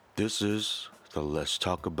This is the Let's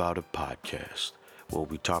Talk About It podcast, where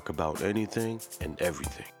we talk about anything and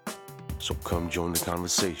everything. So come join the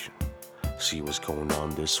conversation. See what's going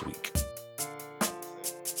on this week.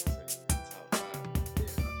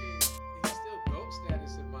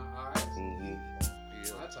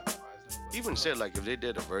 He even said, like, if they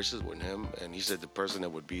did a versus with him, and he said the person that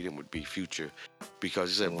would beat him would be Future,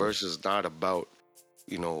 because he said versus is not about,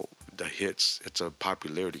 the hits. It's a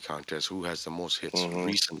popularity contest. Who has the most hits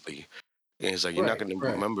recently? And it's like, you're not going to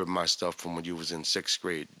remember my stuff from when you was in 6th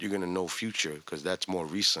grade. You're going to know Future because that's more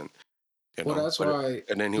recent. Well, that's why.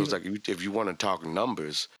 And then he was like, if you want to talk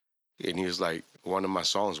numbers, and he was like, one of my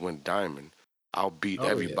songs went diamond. I'll beat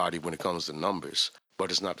everybody when it comes to numbers, but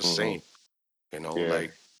it's not the same.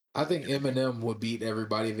 Like. I think Eminem would beat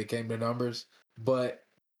everybody if it came to numbers, but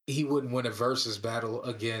he wouldn't win a versus battle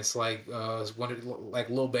against like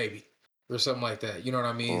Lil Baby or something like that. You know what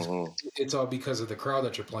I mean? It's all because of the crowd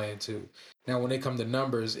that you're playing to. Now, when they come to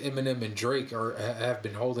numbers, Eminem and Drake have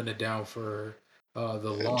been holding it down for the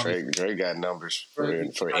longest. Drake got numbers for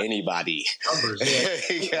anybody. Numbers,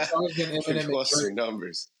 yeah. It's always been Eminem and Drake.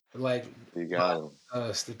 Numbers. Like, you got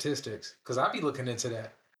statistics, because I be looking into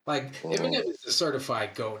that. Like, Eminem is a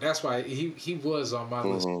certified GOAT. That's why he was on my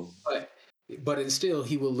list. But it's still,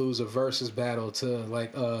 he will lose a versus battle to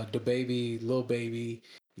like DaBaby, Lil Baby,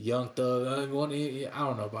 Young Thug. I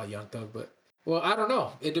don't know about Young Thug, but I don't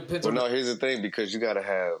know. It depends. Well, here's the thing: because you got to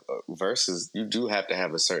have versus, you do have to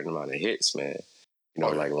have a certain amount of hits, man.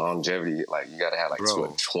 Like longevity. Like you got to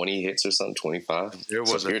have 20 hits or something, 25. There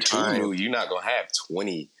was a time you're not gonna have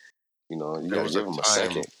 20. You got to give them a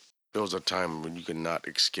second. There was a time when you could not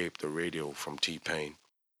escape the radio from T-Pain.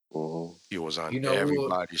 He was on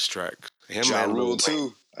everybody's track. Ja Rule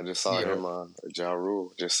too. I just saw him on Ja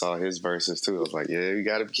Rule. Just saw his verses too. I was like, yeah, you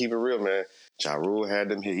got to keep it real, man. Ja Rule had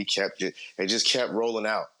them here. It just kept rolling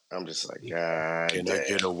out. I'm just like, God,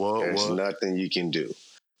 there's nothing you can do.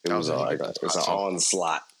 It was it's an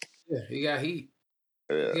onslaught. Yeah, he got heat.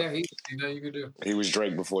 Yeah. He got heat. You could do. He was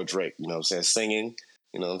Drake before Drake. You know what I'm saying? Singing.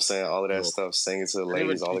 You know what I'm saying? All of that stuff, singing to the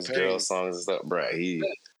ladies, all his girl songs and stuff, bruh.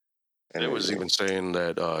 And it was even saying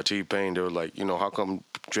that T-Pain, they were like, how come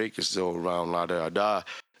Drake is still around, la da da?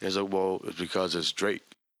 It's like, well, it's because it's Drake.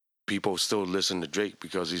 People still listen to Drake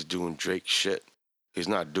because he's doing Drake shit. He's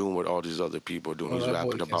not doing what all these other people are doing. He's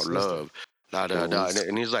rapping about love, la da da.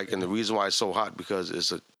 And he's like, and the reason why it's so hot because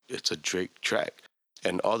it's a Drake track.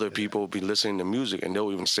 And other people will be listening to music and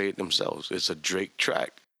they'll even say it themselves. It's a Drake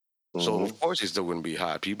track. So of course he's still going to be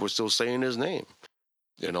hot. People are still saying his name.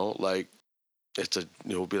 Like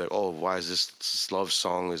it'll be like, oh, why is this love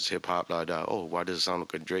song is hip hop? Da da. Oh, why does it sound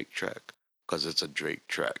like a Drake track? Because it's a Drake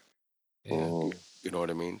track. Yeah. You know what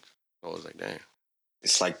I mean? I was like, damn.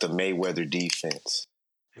 It's like the Mayweather defense.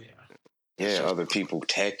 Yeah. Other people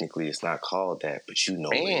technically it's not called that, but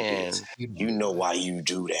it is. You know why you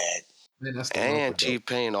do that. Man, and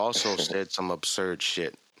T-Pain also said some absurd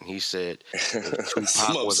shit. He said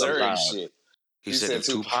Tupac was alive. Shit. He said if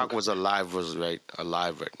Tupac was alive right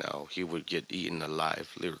now, he would get eaten alive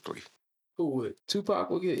lyrically. Who would? Tupac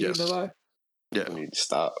would get eaten alive? Yeah. You need to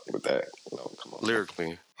stop with that. No, come on.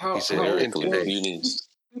 Lyrically. He said lyrically.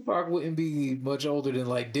 Tupac wouldn't be much older than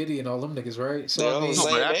like Diddy and all them niggas, right? So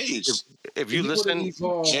same age. If you listen,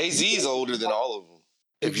 Jay-Z's older than all of them.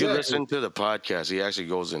 If you listen to the podcast, he actually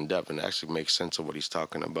goes in depth and actually makes sense of what he's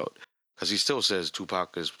talking about. Because he still says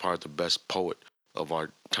Tupac is probably the best poet of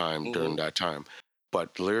our time during that time.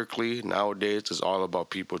 But lyrically, nowadays, it's all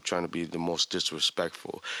about people trying to be the most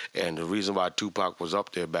disrespectful. And the reason why Tupac was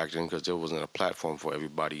up there back then, because there wasn't a platform for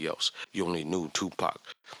everybody else. You only knew Tupac.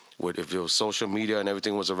 If it was social media and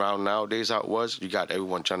everything was around nowadays how it was, you got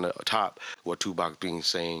everyone trying to top what Tupac being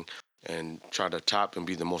saying and try to top and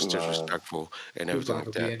be the most disrespectful and everything Tupac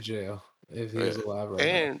like that. Would be in jail if he was alive right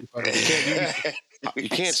and now. You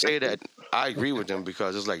can't say that I agree with him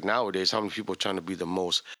because it's like nowadays, how many people are trying to be the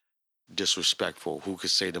most disrespectful? Who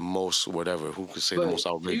could say the most whatever? Who could say the most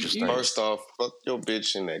outrageous thing? First off, fuck your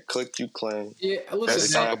bitch and that click you claim. Yeah,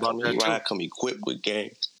 listen. Talk about that. Come equipped with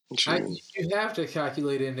game. You have to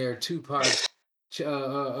calculate in there Tupac's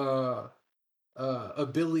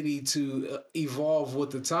ability to evolve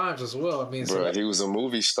with the times as well. I mean, he was a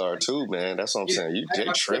movie star too, man. That's what I'm saying. They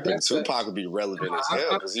tripping. Tupac would be relevant as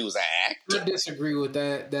hell because he was an actor. I disagree with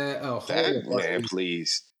that. Man,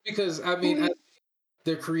 please. Because I mean,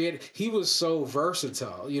 they're creative. He was so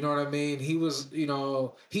versatile. You know what I mean? He was,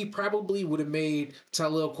 he probably would have made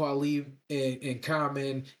Talib Kweli and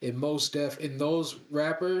Common and Mos Def and those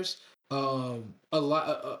rappers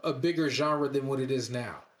a bigger genre than what it is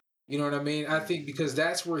now. You know what I mean? I think because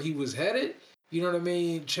that's where he was headed. You know what I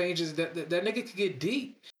mean? Changes that nigga could get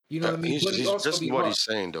deep. You know what I mean? But he also This gonna is be what hard. he's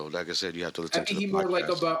saying though. Like I said, you have to I listen to think the he more like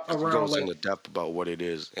podcast about because he around goes like into depth about what it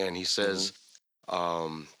is, and he says,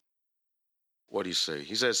 um, what do you say?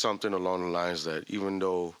 He says something along the lines that even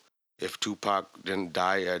though if Tupac didn't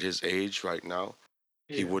die at his age right now,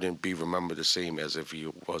 he yeah. wouldn't be remembered the same as if he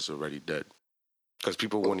was already dead. Because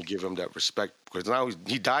people wouldn't give him that respect. Because now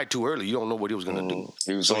he died too early. You don't know what he was gonna do.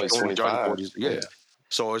 He was So only he's only 25. 40s. Yeah.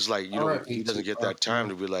 So it's like he R.I.P. doesn't get Tupac, that time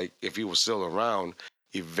man. to be like, if he was still around,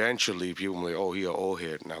 eventually people will be like, oh, he an old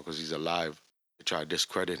head now because he's alive. They try to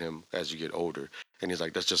discredit him as you get older, and he's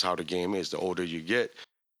like, that's just how the game is. The older you get,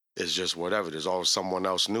 it's just whatever. There's always someone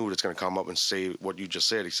else new that's gonna come up and say what you just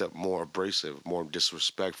said, except more abrasive, more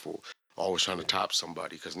disrespectful. Always trying to top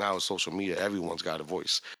somebody because now with social media, everyone's got a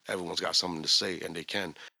voice, everyone's got something to say, and they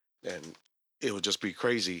can. And it would just be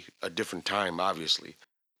crazy a different time, obviously.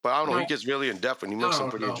 But I don't know. He No, gets really in depth, and he makes I some don't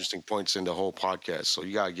pretty know. interesting points in the whole podcast. So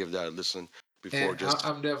you gotta give that a listen before And just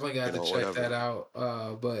I'm definitely got to check whatever. that out.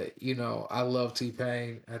 But I love T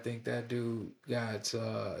Pain. I think that dude got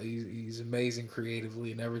he's amazing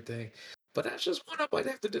creatively and everything. But that's just one I might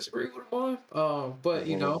have to disagree with him on. But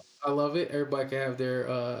I love it. Everybody can have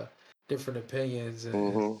their different opinions,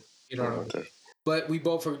 and you know what I mean. But we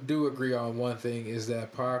both do agree on one thing: is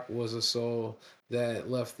that Pac was a soul that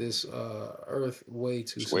left this earth way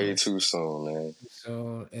too Way soon. too soon, man. Too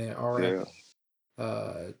soon, and R.I.P.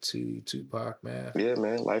 To Tupac, man. Yeah,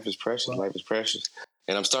 man. Life is precious. Well, Life is precious.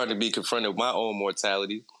 And I'm starting to be confronted with my own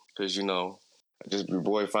mortality because your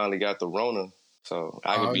boy finally got the Rona, so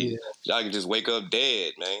I could just wake up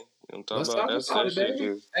dead, man. You know what I'm talking let's about? talk about That it, shit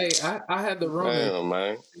baby. just Hey, I had the Rona in damn,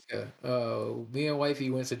 man. Jamaica. Me and wifey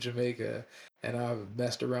went to Jamaica, and I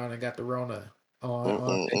messed around and got the Rona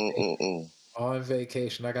on vacation. Mm-mm. On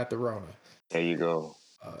vacation, I got the Rona. There you go.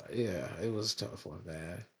 Yeah, it was a tough one,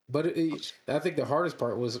 man. But I think the hardest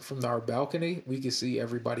part was from our balcony. We could see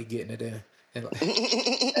everybody getting it in, and at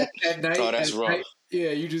Oh, night, that's rough. yeah,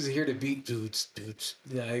 you just hear the beat, dudes, and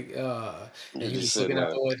You're you just just looking sitting out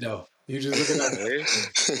there. the window. You just looking out.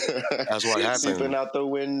 Hey, that's what Peeping happened. out the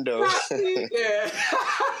window.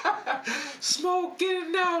 Yeah.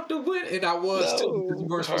 Smoking out the window. And I was too, because you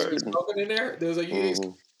No, weren't supposed to be hurting. smoking in there. There was like, you ain't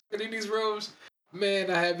smoking in these rooms.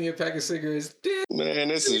 Man, I had me a pack of cigarettes. Man,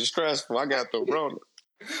 this is stressful. I got the Rona.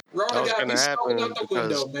 Rona That was got me gonna smoking happen out the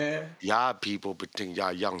because window, man. y'all people think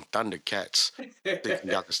y'all young Thundercats.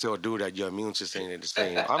 Thinking y'all can still do that. Your immune system ain't the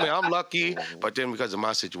same. I mean, I'm lucky, but then because of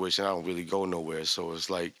my situation, I don't really go nowhere. So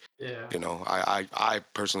it's like, Yeah. I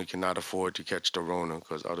personally cannot afford to catch the Rona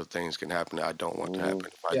because other things can happen that I don't want to happen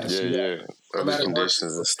if I do. Yes, Yeah. no Other matter where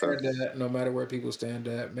conditions people and stuff. stand at, no matter where people stand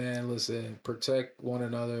at, man, listen, protect one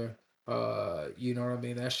another. You know what I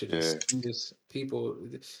mean? That shit is Yeah. serious. People,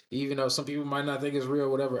 even though some people might not think it's real,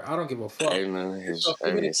 whatever, I don't give a fuck. Hey, man. Even if It's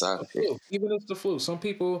it's the flu, even if it's the flu, some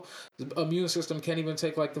people the immune system can't even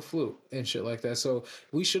take like the flu and shit like that. So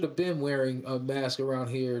we should have been wearing a mask around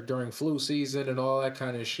here during flu season and all that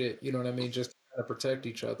kind of shit. You know what I mean? Just to kind of protect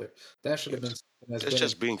each other. That should have been something that's It's been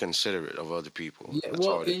just being considerate of other people. yeah, That's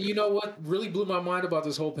well, all it and is. you know what really blew my mind about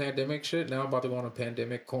this whole pandemic shit? Now I'm about to go on a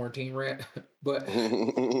pandemic quarantine rant. But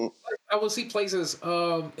I will see places,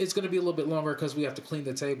 it's gonna be a little bit longer because we have to clean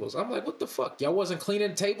the tables. I'm like, what the fuck? Y'all wasn't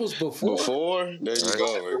cleaning tables before? Before, there you Right?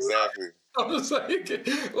 go. Exactly. I was like,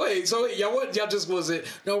 wait, so y'all just wasn't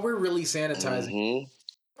no, we're really sanitizing.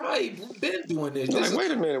 Right, we've been doing this. This Like, is wait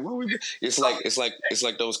a minute, what we? It's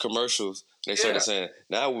like those commercials. They started yeah. saying,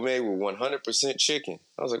 "Now we're made with 100% chicken."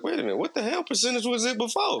 I was like, wait a minute, what the hell percentage was it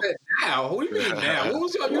before? Now, what do you mean now? What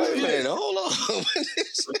was y'all Wait a using? minute, hold on. What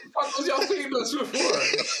the fuck was y'all feeding us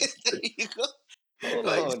before? There you go. Hold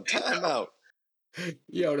Like, on, time out.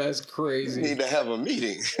 yo, that's We crazy. need to have a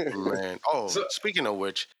meeting. Man. Oh, So, speaking of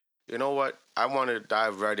which, you know what? I want to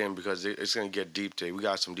dive right in because it's going to get deep today. We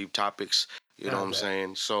got some deep topics. You know what I'm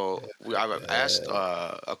saying? So I've asked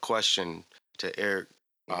a question to Eric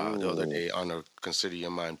the other day on the Consider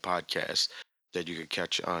Your Mind podcast that you could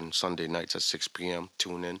catch on Sunday nights at 6 p.m.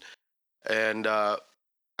 Tune in. And I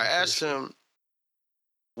asked him,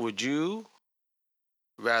 would you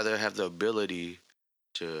rather have the ability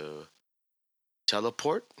to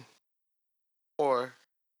teleport or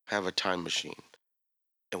have a time machine?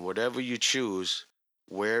 And whatever you choose,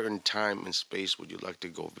 where in time and space would you like to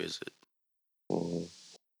go visit? Mhm.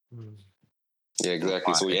 mm, Yeah, And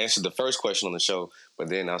exactly. why? So we answered the first question on the show, but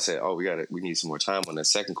then I said, "Oh, we need some more time on the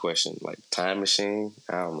second question, like time machine."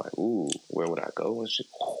 I'm like, "Ooh, where would I go and shit?"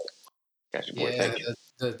 Got your boy yeah, thinking.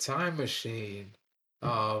 the time machine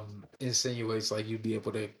insinuates like you'd be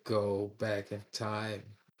able to go back in time,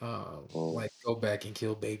 Mm. like go back and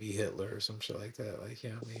kill baby Hitler or some shit like that. Like,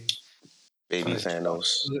 yeah, I mean, Baby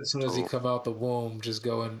Thanos. As soon as he come out the womb, just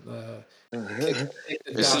go and kick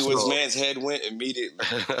the You see where this doctor. man's head went immediately,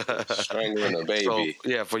 strangling a So baby.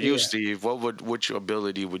 yeah, for you, Yeah. Steve, which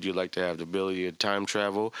ability would you like to have? The ability to time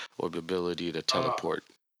travel or the ability to teleport?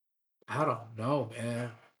 I don't know,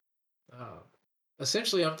 man. Uh,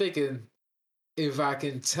 Essentially, I'm thinking if I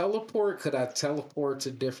can teleport, could I teleport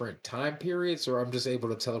to different time periods, or I'm just able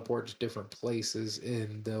to teleport to different places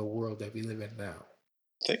in the world that we live in now?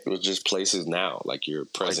 I think it was just places now, like you're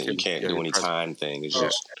Like present. You can't do your any present. time thing. It's Oh,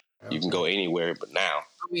 just you can okay. go anywhere, but now.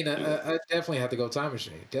 I mean, You I definitely have to go time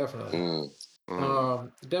machine. Definitely. know.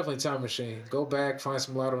 Mm. Definitely time machine. Go back, find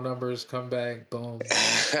some lotto numbers, come back, boom,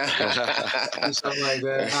 do something like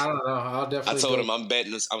that. I don't know. I'll I definitely told go. him I'm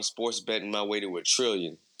betting. I'm sports betting my way to $1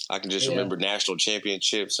 trillion. I can just Yeah, remember national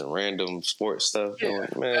championships and random sports stuff. yeah. I'm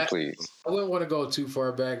like, man, please. I wouldn't want to go too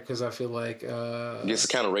far back because I feel like, Gets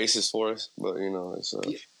kind of racist for us, but it's.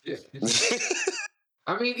 yeah, yeah.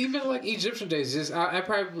 I mean, even like Egyptian days, just I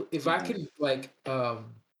probably if I can like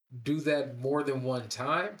do that more than one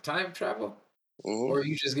time travel, Mhm. or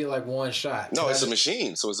you just get like one shot. No, Can I it's a just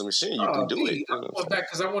machine. So it's a machine. You can do it. I'm going back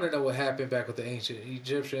because I want to know what happened back with the ancient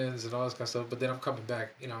Egyptians and all this kind of stuff. But then I'm coming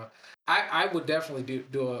back. I would definitely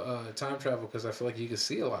do a time travel because I feel like you could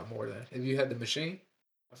see a lot more then if you had the machine.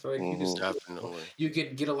 I feel like you could see a lot more. Definitely. You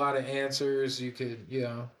could get a lot of answers. You could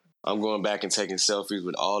I'm going back and taking selfies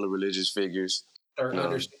with all the religious figures. start You know,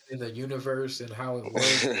 understanding the universe and how it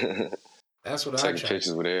works. That's what I taking try.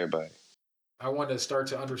 pictures with everybody. I want to start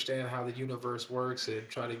to understand how the universe works and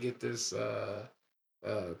try to get this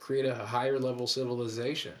create a higher level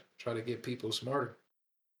civilization. Try to get people smarter.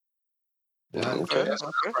 Okay. That's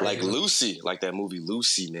what I'm Like probably doing. Lucy, like that movie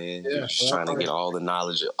Lucy, man. You're Yeah, just well, trying to get all the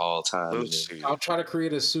knowledge at all time. And then, Lucy. I'll try to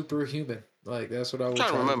create a superhuman. Like that's what I I'm would trying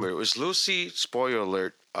to try to do. remember. It was Lucy. Spoiler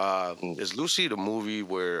alert. mm, Is Lucy the movie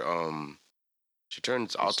where she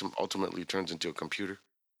ultimately turns into a computer?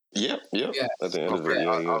 yep. Yeah, At the end of Okay. it,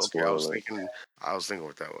 yeah. yeah. Okay. I Spoiler was alert. thinking. I was thinking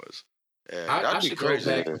what that was. Yeah, I that'd be should go crazy.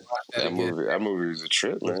 back Yeah, and watch that again. that movie was a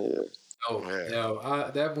trip, Was man. Yeah. dope.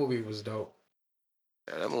 Yeah. That movie was dope.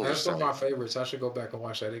 Yeah, that movie's That's one of my tight. favorites. I should go back and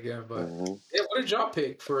watch that again. But hmm yeah, what did y'all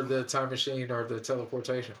pick for the time machine or the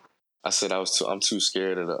teleportation? I said I'm too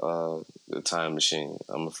scared of the time machine.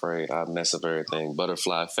 I'm afraid I mess up everything.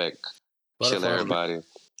 Butterfly effect, kill Butterfly effect. everybody.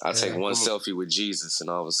 I take Yeah. one selfie with Jesus, and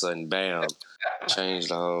all of a sudden, bam, change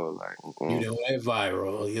the whole You done went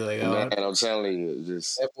viral. You're like, Man, oh, I'm telling you,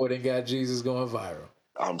 just that boy done got Jesus going viral.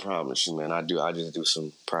 I promise you, man. I just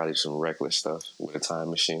do probably some reckless stuff with a time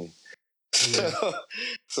machine. Yeah.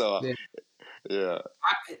 So Yeah. yeah,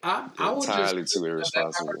 I would just entirely too I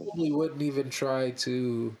irresponsible. probably wouldn't even try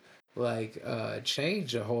to like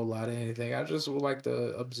change a whole lot of anything. I just would like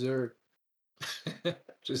to observe.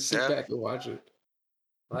 Just sit Yeah. back and watch it.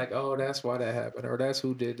 Like, oh, that's why that happened, or that's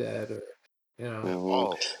who did that, or you know. hmm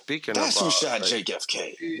Oh, speaking of That's who shot like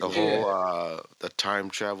JFK. the Yeah. whole the time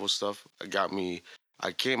travel stuff, it got me.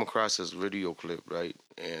 I came across this video clip, right,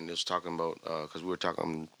 and it was talking about because we were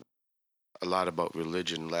talking a lot about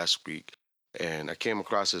religion last week, and I came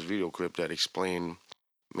across this video clip that explained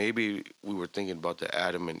maybe we were thinking about the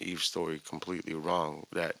Adam and Eve story completely wrong.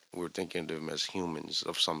 That we're thinking of them as humans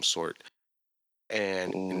of some sort,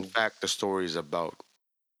 and in Mm. fact, the story is about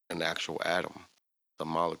an actual atom, the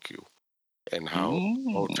molecule, and how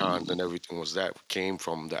Mm. photons and everything was that came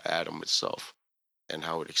from the atom itself, and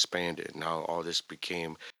how it expanded, and how all this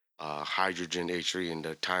became hydrogen H3, and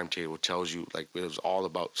the timetable tells you like it was all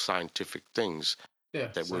about scientific things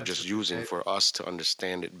Yeah. that we're just Scientific using data. for us to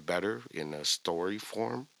understand it better in a story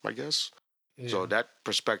form, I guess. So Yeah. that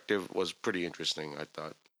perspective was pretty interesting, I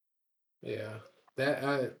thought. Yeah.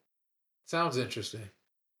 That sounds interesting.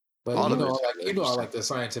 But All of it's I interesting. like the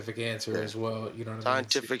scientific answer Yeah. as well. You know what I mean? See,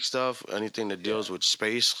 Scientific stuff, anything that yeah, deals with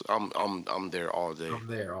space, I'm there all day. I'm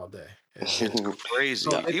there all day. Yeah. It's So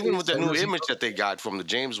crazy. it Even with is the new original. image that they got from the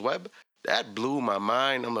James Webb, that blew my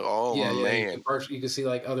mind. I'm like, oh Yeah. man. You can see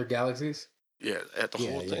like other galaxies. Yeah, at the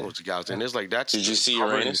Yeah, whole thing yeah. was the galaxy. And it's like that's Did you see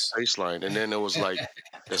covering the Uranus? space line. And then it was like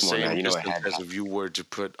the Come on now, same you know it distance had to as happen. if you were to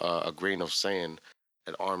put a grain of sand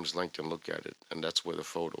at arm's length and look at it. And that's where the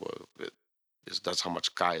photo of it is. That's how much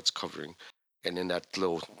sky it's covering. And in that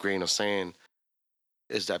little grain of sand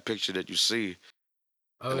is that picture that you see.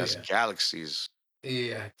 Oh And that's yeah. galaxies.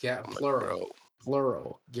 Yeah. I'm like, Plural. bro,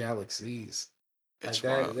 Plural galaxies. Like it's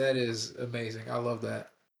wild. that is amazing. I love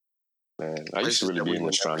that. Man, I used to Places really that be we into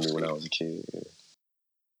would never astronomy when I see. was a kid. Yeah.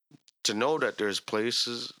 To know that there's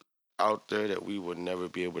places out there that we would never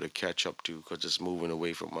be able to catch up to because it's moving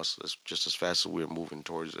away from us just as fast as we're moving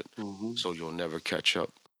towards it. Mm-hmm. So you'll never catch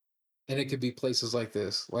up. And it could be places like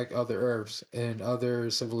this, like other Earths and other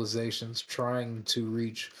civilizations trying to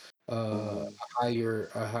reach a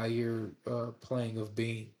higher plane of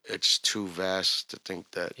being. It's too vast to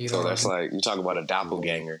think that. You know So what I that's mean? like you talk about a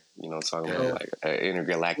doppelganger. You know, talking about Yeah. like an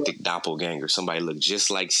intergalactic doppelganger. Somebody look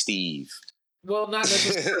just like Steve Well, not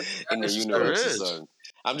necessarily. in Not the necessarily. universe or There is. something.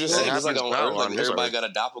 I'm just It saying, just like happens on now Earth, like on this everybody earth. got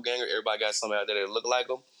a doppelganger. Everybody got somebody out there that look like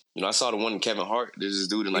him. You know, I saw the one in Kevin Hart. There's this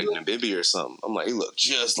dude in like Namibia or something. I'm like, he looked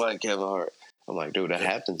just like Kevin Hart. I'm like, dude, that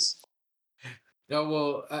happens. No,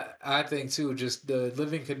 well, I think too, just the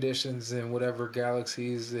living conditions in whatever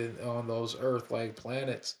galaxies and on those Earth-like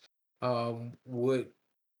planets, would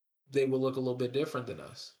they will look a little bit different than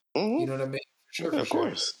us. You know what I mean? Yeah, For of sure.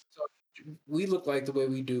 course. So we look like the way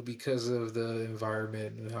we do because of the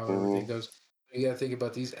environment and how everything goes. You got to think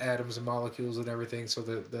about these atoms and molecules and everything. So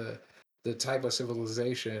the type of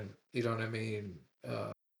civilization, you know what I mean?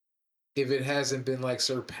 If it hasn't been like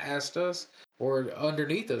surpassed us or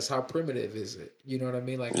underneath us, how primitive is it? You know what I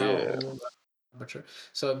mean? Like how Yeah. old, how mature.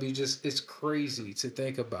 So it'd be just it's crazy to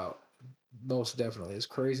think about. Most definitely, it's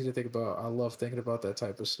crazy to think about. I love thinking about that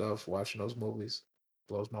type of stuff. Watching those movies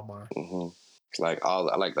blows my mind. Like I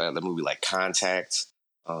like the movie like Contact.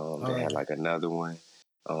 They had Yeah. like another one.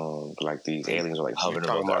 Like these aliens are like You're hovering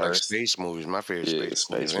talking above the about like Earth. space movies. My favorite Yeah, space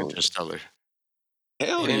movie is space movie. Interstellar.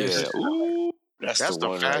 Hell yeah! Ooh, that's the the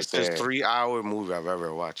one right fastest there. 3-hour movie I've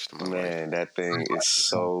ever watched in my life. Man, that thing is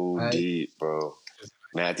so deep, bro.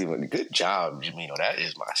 Matthew, good job. You know, that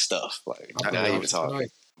is my stuff. Like now you're talking,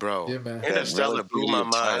 bro. Yeah, man. that Interstellar blew relativity my of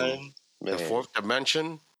mind. time, man. The fourth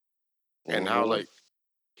dimension and how like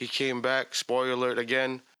he came back. Spoiler alert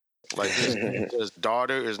again. Like his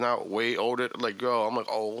daughter is now way older. Like yo, I'm like,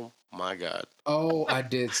 oh my god. Oh, I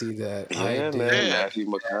did see that. I Yeah, did. man, Yeah. Matthew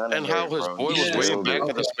McConaughey, And how his bro. boy He's was Yeah. waiting still back good.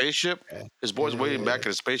 in the spaceship. His boy's waiting back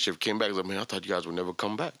in the spaceship. Came back. Like, man, I thought you guys would never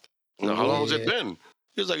come back. Now, how long has it been?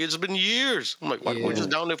 He was like, it's been years. I'm like, what? We're just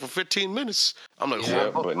down there for 15 minutes. I'm like,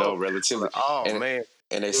 Yeah, but no, relatively. Like, oh and, man.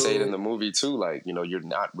 And they say it in the movie too, like, you know, you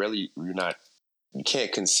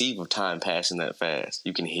can't conceive of time passing that fast.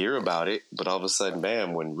 You can hear about it, but all of a sudden,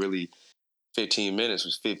 bam, when really 15 minutes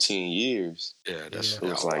was 15 years. Yeah, that's it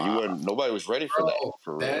was like nobody was ready for that.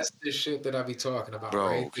 For real. That's the shit that I be talking about, bro.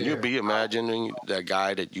 right Can there. you be imagining that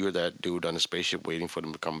guy that you're that dude on the spaceship waiting for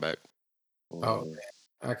them to come back? Oh man,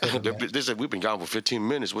 I couldn't imagine. They said we've been gone for 15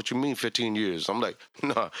 minutes. What you mean 15 years? I'm like,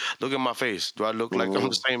 nah. Look at my face. Do I look like I'm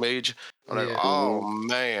the same age? I'm like, oh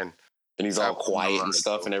man. And he's all quiet and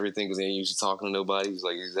stuff and everything because he ain't used to talking to nobody. He's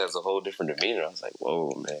like, he has a whole different demeanor. I was like,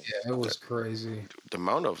 whoa, man. Yeah, it was crazy. The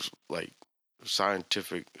amount of like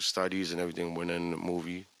scientific studies and everything went in the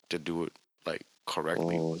movie to do it like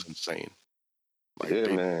correctly was insane. Like,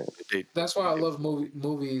 man. That's why I love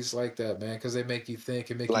movies like that, man, because they make you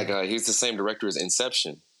think and make like you he's the same director as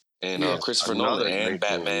Inception and Christopher another Nolan and great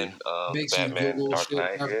Batman. makes Batman, you Google Dark shit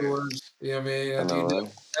Knight. afterwards. You know what I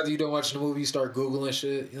mean? After you don't watch the movie, you start Googling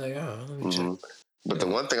shit. You're like, oh, let me check. But the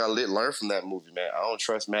one thing I learned from that movie, man, I don't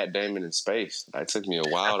trust Matt Damon in space. It took me a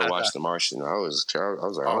while to watch The Martian. I was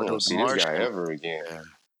like, I don't want to see this guy ever again.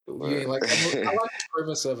 You ain't like I like the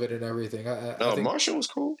premise of it and everything. I think Martian was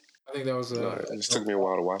cool. I think that was it just took me a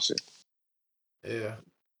while to watch it. Yeah.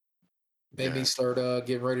 Made me start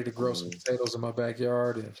getting ready to grow some potatoes in my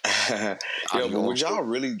backyard. And but would y'all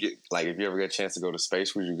really get, like, if you ever get a chance to go to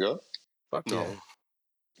space, would you go? Fuck no. Yeah.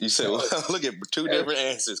 You said, well, look at two different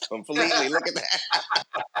answers completely. Look at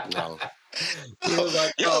that. No. He was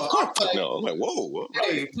like, yeah, of course. No, I'm like, whoa.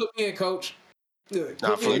 Hey, put me in, coach.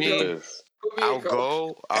 Now, for me, I'll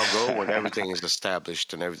go when everything is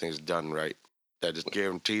established and everything's done right. That is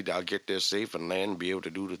guaranteed I'll get there safe and land and be able to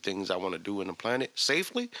do the things I want to do in the planet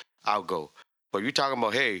safely, I'll go. But you're talking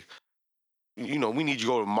about, hey, you know, we need you to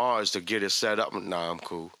go to Mars to get it set up. Nah, I'm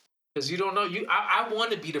cool. Because you don't know. I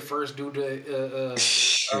want to be the first dude to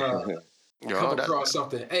come across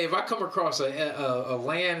something. Hey, if I come across a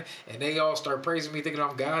land and they all start praising me, thinking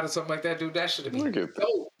I'm God or something like that, dude, that should be dope,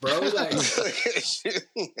 bro. Like,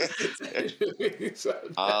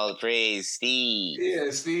 all praise Steve. Yeah,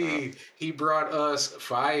 Steve. He brought us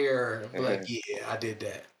fire. I'm like, yeah, I did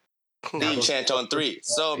that. Steve chant on 3.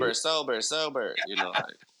 Sober. You know.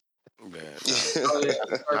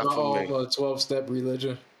 Start my own 12-step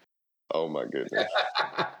religion. Oh my goodness.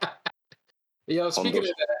 Yo, speaking of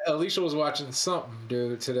that, Alicia was watching something,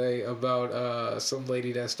 dude, today about some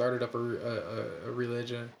lady that started up a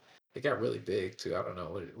religion. It got really big too. I don't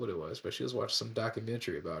know what it was, but she was watching some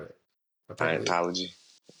documentary about it. Scientology.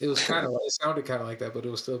 It was kind of like, it sounded kind of like that, but it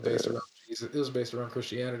was still based around Jesus. It was based around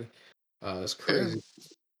Christianity. It's crazy.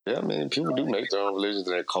 Yeah, I mean, people do make their own religions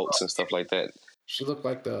and their cults and stuff like that. She looked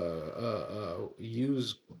like the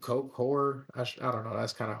used Coke whore. I don't know.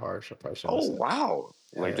 That's kind of harsh. I probably shouldn't have Oh said. wow!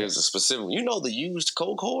 Like Yeah, there's a specific, the used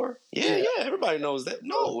Coke whore. Yeah, yeah, yeah. Everybody knows that.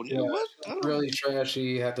 No, yeah. nigga, what? She I looked really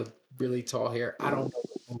trashy. Had the really tall hair. I don't don't. know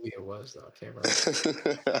what movie it was though. I can't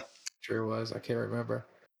remember. Sure it was. I can't remember.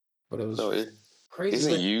 But it was No, crazy.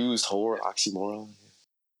 isn't Like, used whore oxymoron?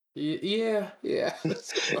 yeah, yeah.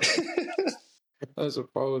 I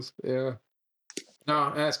suppose. Yeah.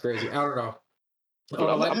 No, that's crazy. I don't know.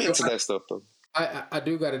 But Like I'm into that stuff though. I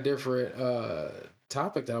do got a different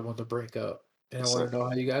topic that I want to bring up, and I What's want up? to know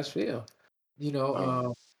how you guys feel. You know, All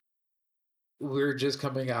right. we're just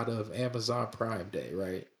coming out of Amazon Prime Day,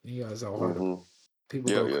 right? You guys all heard of Mm-hmm.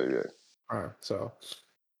 people Yeah, go yeah, yeah. Prime, so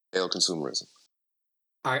Hell, consumerism.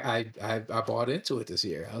 I bought into it this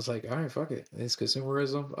year. I was like, all right, fuck it, it's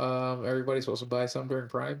consumerism. Everybody's supposed to buy something during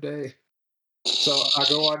Prime Day, so I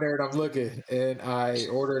go on there and I'm looking, and I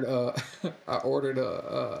ordered I ordered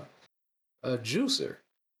a juicer.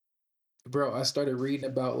 Bro, I started reading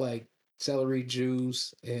about like celery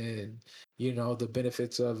juice and the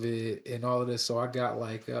benefits of it and all of this. So I got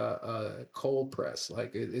like a cold press,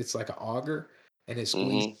 like it's like an auger, and it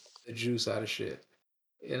squeezes Mm-hmm. the juice out of shit.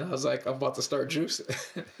 And I was like, I'm about to start juicing.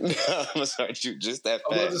 I'm gonna start you just that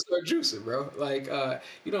I'm about to fast. start juicing, bro. Like,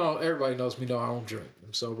 everybody knows me. Know I don't drink.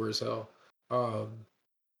 I'm sober as hell. Um,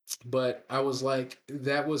 but I was like,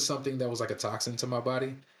 that was something that was like a toxin to my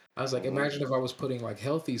body. I was like, Mm-hmm. imagine if I was putting like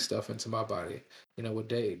healthy stuff into my body, with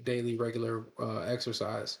daily regular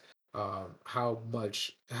exercise. How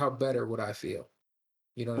better would I feel?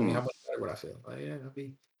 You know what I mean? Hmm. How much better would I feel? Like, yeah, it'd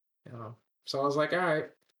be, So I was like, all right.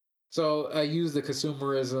 So I used the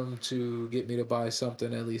consumerism to get me to buy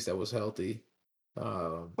something at least that was healthy.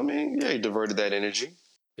 Um, I mean, yeah, you diverted that energy.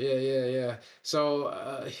 yeah, yeah, yeah. So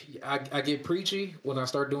I get preachy when I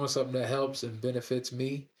start doing something that helps and benefits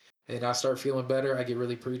me, and I start feeling better. I get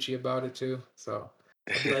really preachy about it too. So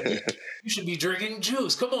I'll be like, you should be drinking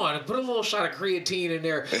juice. Come on, and put a little shot of creatine in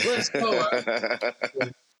there. Let's go."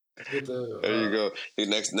 Get the There you go. The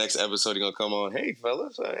next episode, you're gonna come on. Hey,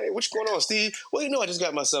 fellas. Hey, what's going on, Steve? Well, I just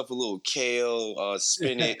got myself a little kale,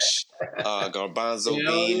 spinach, garbanzo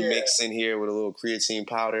hell bean yeah. mix in here with a little creatine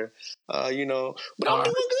powder. But No, I'm I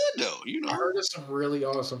doing good though. I heard of some really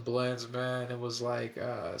awesome blends, man. It was like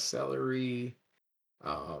celery,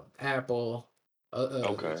 apple,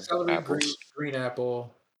 Okay, celery, apples. green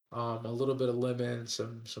apple, a little bit of lemon,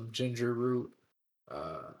 some ginger root.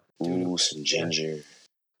 Dude, Ooh, some yeah, ginger.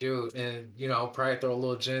 dude, and probably throw a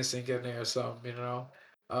little ginseng in there or something.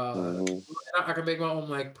 Mm-hmm. And I can make my own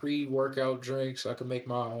like pre-workout drinks. I can make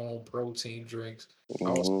my own protein drinks. I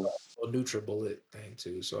also Mm-hmm. got a NutriBullet thing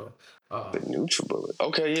too. So, The NutriBullet.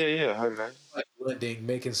 Okay, yeah, yeah. I heard that. like blending,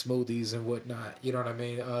 making smoothies and whatnot. You know what I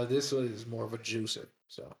mean? This was more of a juicer.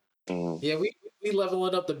 So Mm-hmm. yeah, we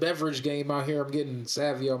leveling up the beverage game out here. I'm getting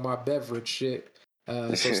savvy on my beverage shit.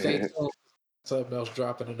 So stay tuned. Something else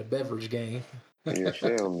dropping in the beverage game. You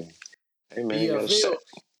feel me? Hey man, Yeah, Phil.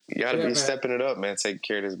 you gotta Yeah, be man. stepping it up, man. Taking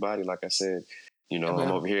care of this body, like I said. Yeah, I'm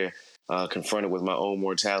man. over here confronted with my own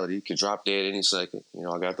mortality. Could drop dead any second.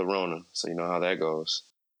 I got the Rona, so you know how that goes.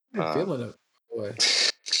 I'm feeling it, boy.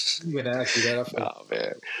 I'm gonna ask you that. I feel. Nah,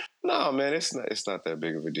 man. No, man, it's not that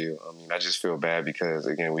big of a deal. I mean, I just feel bad because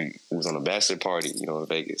again, we was on a bachelor party, in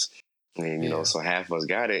Vegas, and Yeah. so half of us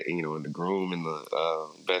got it, and the groom and the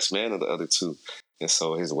best man of the other two, and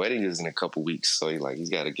so his wedding is in a couple weeks, so he's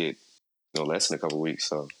got to get less than a couple weeks,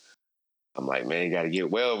 so I'm like, man, you got to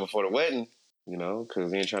get well before the wedding,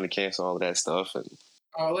 because he ain't trying to cancel all of that stuff and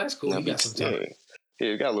Oh, that's cool. You not be got some time. yeah,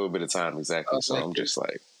 you got a little bit of time I exactly. was So like, I'm just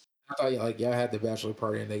like, I thought y'all had the bachelor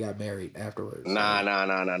party and they got married afterwards. nah, Like nah,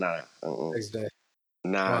 nah, nah, nah. Uh-uh. next day.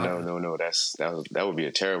 Nah, Well, no. That would be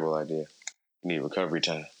a terrible idea. You need recovery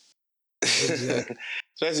time. exactly.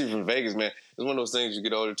 Especially from Vegas, man. It's one of those things you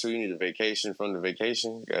get older too. You need a vacation from the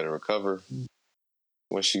vacation. You got to recover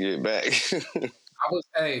once you get back.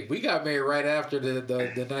 Hey, we got married right after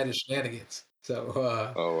the night of shenanigans. So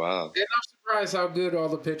Oh wow! and I'm surprised how good all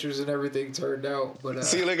the pictures and everything turned out. But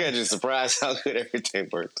See, look at you, surprised how good everything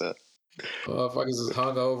worked out. motherfuckers is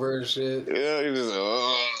hungover and shit. Yeah, you just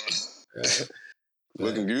Yeah,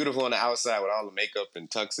 looking but, beautiful on the outside with all the makeup and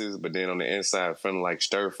tuxes, but then on the inside, feeling like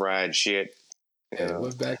stir fried shit. yeah,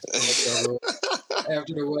 went back to the hotel room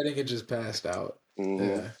after the wedding and just passed out. Mm-hmm.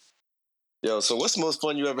 Yeah, Yo, so what's the most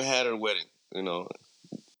fun you ever had at a wedding?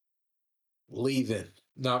 leaving.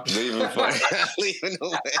 No, Leaving fun, leaving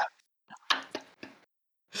the wedding.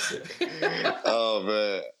 Oh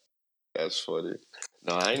man, that's funny.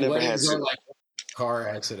 No, I ain't never had weddings are to. like car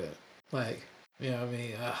accident. Like, you know what I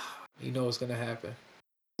mean? You know what's gonna happen.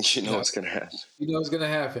 You know No, what's gonna happen. you know what's gonna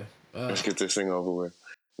happen. Let's get this thing over with.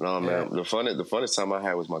 No, man. The funnest time I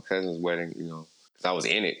had was my cousin's wedding. You know, 'cause I was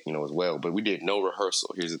in it, you know, as well. But we did no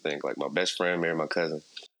rehearsal. Here's the thing: like my best friend married my cousin,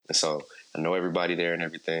 and so I know everybody there and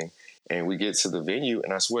everything. And we get to the venue,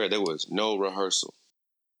 and I swear there was no rehearsal,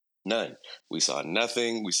 none. We saw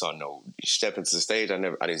nothing. We saw no step into the stage. I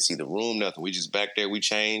didn't see the room, nothing. We just back there. We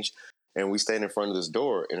changed, and we stand in front of this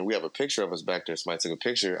door, and we have a picture of us back there. Somebody took a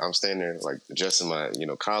picture. I'm standing there like adjusting my,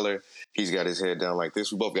 collar. He's got his head down like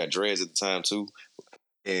this. We both got dreads at the time too.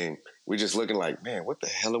 And we just looking like, man, what the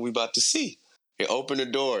hell are we about to see? He opened the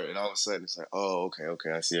door, and all of a sudden it's like, oh,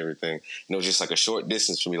 okay, I see everything. And it was just like a short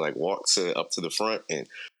distance for me, like walk up to the front,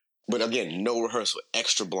 but again, no rehearsal,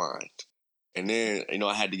 extra blind. And then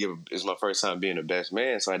I had to it's my first time being a best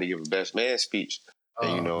man, so I had to give a best man speech.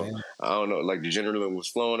 And man. I don't know, like the adrenaline was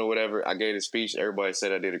flowing or whatever. I gave the speech. Everybody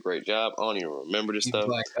said I did a great job. I don't even remember this stuff.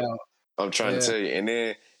 Blacked out. I'm trying to tell you, and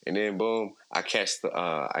then boom, I catch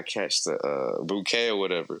the bouquet or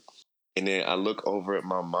whatever, and then I look over at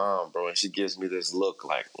my mom, bro, and she gives me this look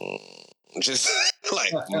like, just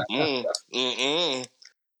like,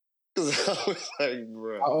 Cause I was like,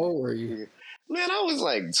 bro, how old were you? Man, I was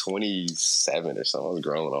like 27 or something. I was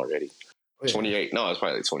grown already. 28. No, I was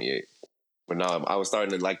probably like 28. But no, I was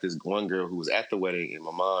starting to like this one girl who was at the wedding, and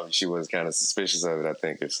my mom, she was kind of suspicious of it, I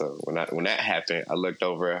think. And so when that happened, I looked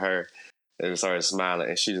over at her and started smiling,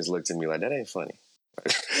 and she just looked at me like, that ain't funny.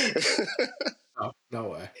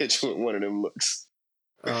 No way. Hit you with one of them looks.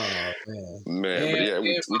 Oh, man. Man, but yeah,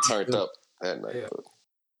 we turned up that night. Yeah.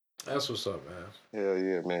 That's what's up, man. Hell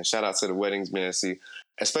yeah, man. Shout out to the weddings, man. See,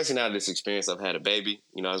 especially now this experience, I've had a baby.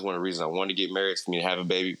 That's one of the reasons I wanted to get married, for me to have a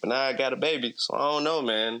baby. But now I got a baby, so I don't know,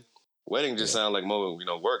 man. Wedding just sound like more,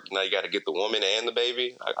 work. Now you got to get the woman and the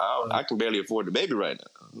baby. I can barely afford the baby right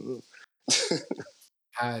now.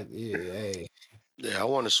 Yeah, I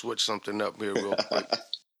want to switch something up here real quick.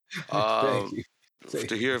 Thank you.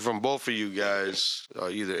 To hear from both of you guys,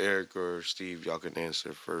 either Eric or Steve, y'all can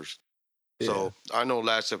answer first. Yeah. So I know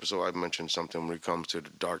last episode I mentioned something when it comes to the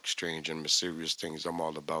dark, strange, and mysterious things. I'm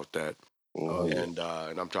all about that. Oh, yeah. And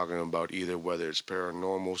I'm talking about either whether it's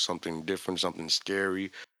paranormal, something different, something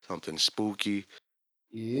scary, something spooky.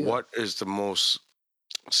 Yeah. What is the most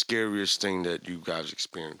scariest thing that you guys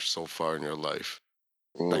experienced so far in your life?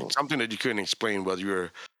 Like something that you couldn't explain, whether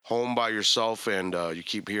you're home by yourself and you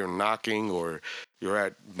keep hearing knocking, or you're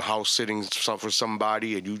at house sitting for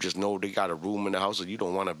somebody and you just know they got a room in the house that you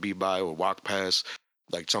don't want to be by or walk past.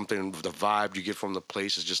 Like something, the vibe you get from the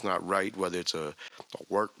place is just not right, whether it's a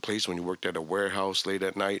workplace, when you worked at a warehouse late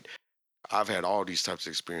at night. I've had all these types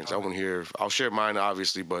of experience. I want to hear, I'll share mine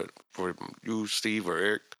obviously, but for you, Steve or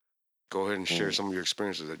Eric, go ahead and share some of your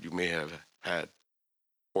experiences that you may have had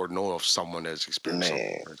or know of someone that's experienced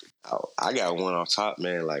something crazy. I got one off top,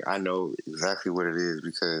 man. Like, I know exactly what it is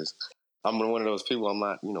because I'm one of those people, I'm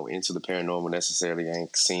not, into the paranormal necessarily. I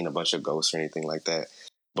ain't seen a bunch of ghosts or anything like that.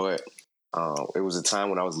 But it was a time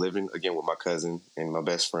when I was living, again, with my cousin and my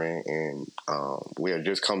best friend, and we had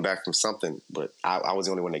just come back from something, but I was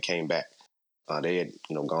the only one that came back. They had,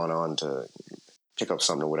 gone on to pick up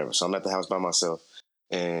something or whatever. So I'm at the house by myself.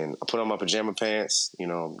 And I put on my pajama pants,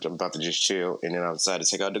 I'm about to just chill. And then I decided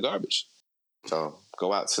to take out the garbage. So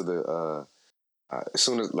go out to the, as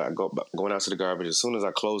soon as going out to the garbage, as soon as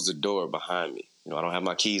I close the door behind me, I don't have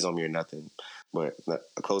my keys on me or nothing, but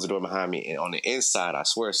I close the door behind me. And on the inside, I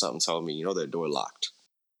swear something told me, that door locked.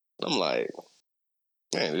 And I'm like,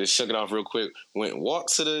 man, just shook it off real quick. Went and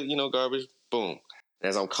walked to the, garbage, boom.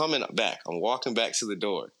 As I'm coming back, I'm walking back to the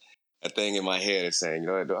door. A thing in my head is saying,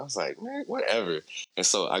 I was like, man, whatever. And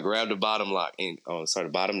so I grabbed the bottom lock and the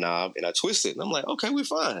bottom knob, and I twisted. And I'm like, okay, we're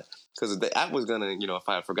fine. Because the app was gonna, if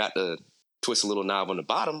I forgot to twist a little knob on the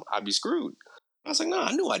bottom, I'd be screwed. I was like, no,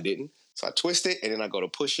 I knew I didn't. So I twist it, and then I go to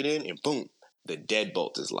push it in, and boom, the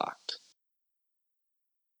deadbolt is locked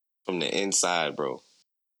from the inside, bro.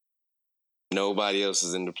 Nobody else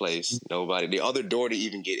is in the place. Nobody. The other door to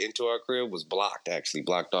even get into our crib was blocked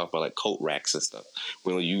off by like coat racks and stuff.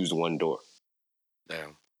 We only used one door.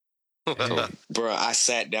 Damn. So, bro, I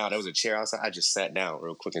sat down. There was a chair outside. I just sat down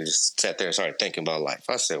real quick and just sat there and started thinking about life.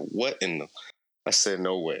 I said, what in the... I said,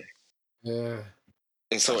 no way. Yeah.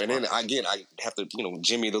 And so, and then again, I have to,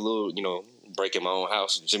 jimmy the little, break in my own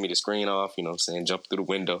house, jimmy the screen off, jump through the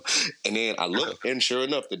window. And then I look, and sure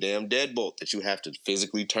enough, the damn deadbolt that you have to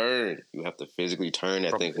physically turn. You have to physically turn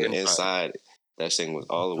that thing from the inside. That thing was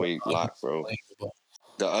all the way locked, bro.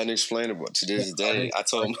 The unexplainable. To this day, I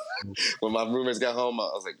told him, when my roommates got home, I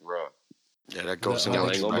was like, bro. Yeah, that goes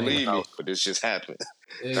y'all ain't gonna believe me, but this just happened.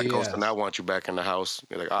 That goes to not want you back in the house.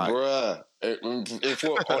 You're like, all right. Bruh, if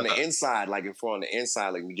we're on the inside, like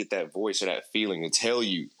you get that voice or that feeling to tell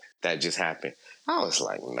you that just happened. I was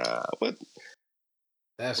like, nah, what?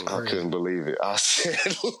 That's I crazy. couldn't believe it. I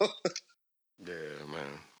said, Yeah,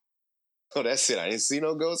 man. oh, that's it. I didn't see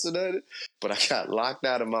no ghosts or nothing, but I got locked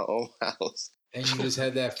out of my own house. And you just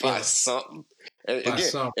had that by feeling. something. And By again,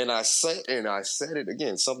 something. and I said it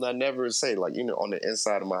again, something I never say, like, on the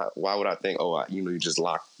inside of my, why would I think, oh, you just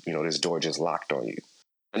locked, this door just locked on you.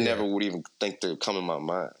 I never would even think to come in my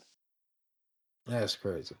mind. That's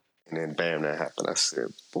crazy. And then bam, that happened. I said,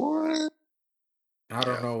 boy. I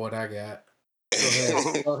don't know what I got. Go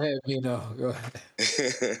ahead. Go ahead, Vino. Go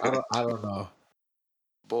ahead. I don't know.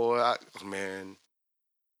 Boy, man,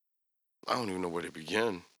 I don't even know where to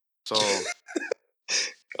begin. So,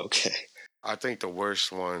 okay. I think the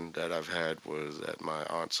worst one that I've had was at my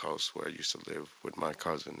aunt's house where I used to live with my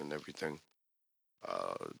cousin and everything.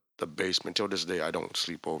 The basement, till this day, I don't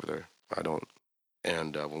sleep over there. I don't.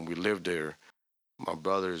 And when we lived there, my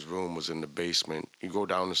brother's room was in the basement. You go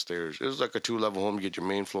down the stairs. It was like a 2-level home. You get your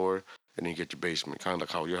main floor, and then you get your basement, kind of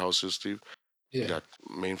like how your house is, Steve. Yeah. You got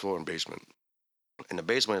main floor and basement. And the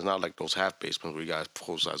basement is not like those half basements where you got a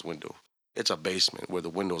full-size window. It's a basement where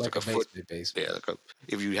the window is like a foot. Basement. Yeah,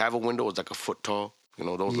 if you have a window, it's like a foot tall.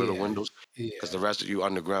 Those little windows. Because the rest of you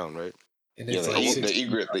underground, right? And it's like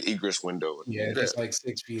the egress window. Yeah, it's like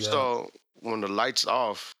 6 feet up. So when the light's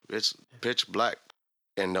off, it's pitch black.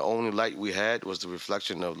 And the only light we had was the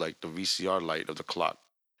reflection of like the VCR light of the clock.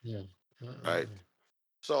 Yeah. Right.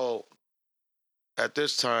 So at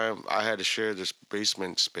this time, I had to share this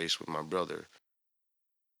basement space with my brother.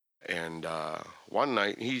 And one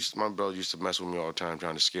night, my brother used to mess with me all the time,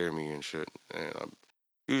 trying to scare me and shit. And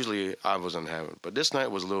usually I wasn't having it. But this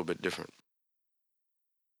night was a little bit different.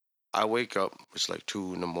 I wake up, it's like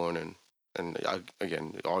 2 in the morning. And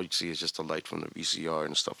again, all you see is just the light from the VCR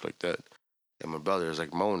and stuff like that. And my brother is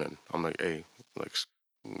like moaning. I'm like, hey, like,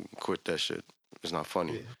 quit that shit. It's not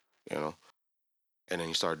funny, And then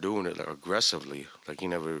he started doing it like aggressively. Like he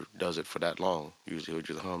never does it for that long. Usually he'll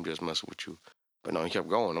just, I'm just messing with you. But no, he kept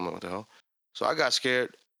going. I'm like, what the hell? So I got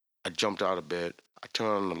scared. I jumped out of bed. I turned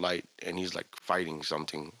on the light, and he's like fighting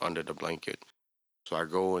something under the blanket. So I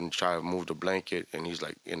go and try to move the blanket, and he's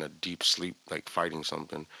like in a deep sleep, like fighting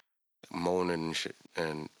something, moaning and shit,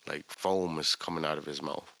 and like foam is coming out of his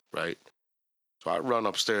mouth, right? So I run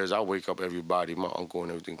upstairs. I wake up everybody, my uncle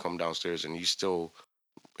and everything, come downstairs, and he's still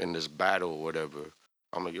in this battle or whatever.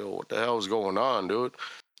 I'm like, yo, what the hell is going on, dude?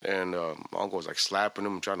 And my uncle was like slapping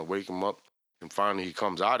him, trying to wake him up. And finally he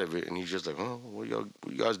comes out of it, and he's just like, oh, what you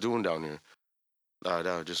guys doing down here?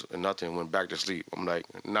 Just nothing. Went back to sleep. I'm like,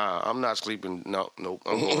 nah, I'm not sleeping. Nope.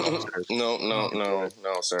 I'm going upstairs. No,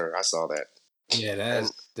 sir. I saw that. Yeah,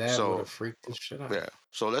 that would have freaked the shit out. Yeah.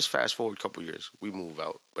 So let's fast forward a couple years. We move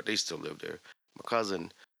out, but they still live there. My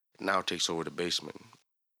cousin now takes over the basement.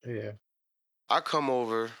 Yeah. I come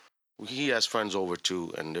over. He has friends over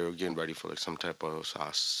too, and they're getting ready for like some type of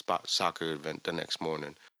soccer event the next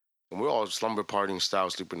morning. And we're all slumber partying style,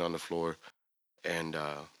 sleeping on the floor. And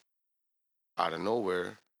out of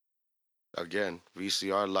nowhere, again,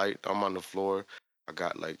 VCR light. I'm on the floor. I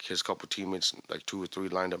got like his couple teammates, like 2 or 3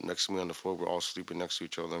 lined up next to me on the floor. We're all sleeping next to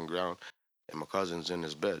each other on the ground. And my cousin's in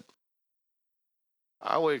his bed.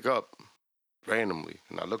 I wake up randomly,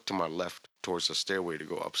 and I look to my left towards the stairway to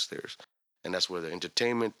go upstairs. And that's where the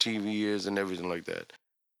entertainment TV is and everything like that.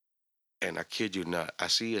 And I kid you not, I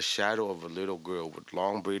see a shadow of a little girl with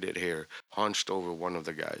long braided hair hunched over one of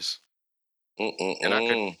the guys.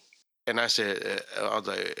 And I said, I was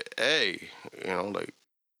like, hey, like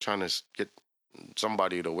trying to get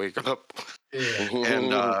somebody to wake up.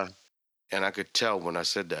 Yeah. And I could tell when I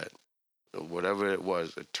said that, whatever it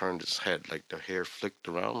was, it turned his head, like the hair flicked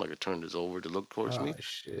around, like it turned his over to look towards me.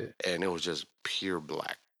 Shit. And it was just pure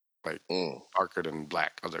black, like darker than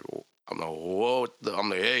black. I was like, oh. I'm like, what? I'm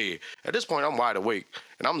like, hey. At this point, I'm wide awake,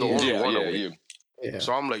 and I'm the only one awake. Yeah.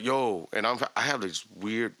 So I'm like, yo, and I have this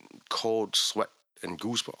weird cold sweat and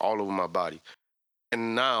goosebumps all over my body.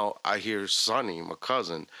 And now I hear Sonny, my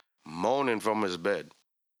cousin, moaning from his bed.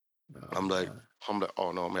 I'm like,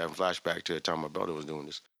 oh no, I'm having flashback to the time my brother was doing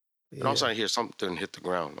this. And all of a sudden I hear something hit the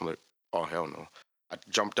ground. I'm like, oh hell no. I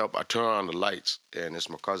jumped up, I turned on the lights, and it's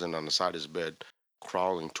my cousin on the side of his bed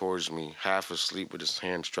crawling towards me, half asleep with his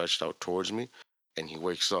hand stretched out towards me. And he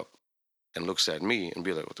wakes up and looks at me and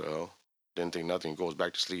be like, what the hell? Didn't think nothing, goes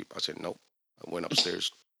back to sleep. I said, nope. I went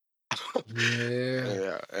upstairs.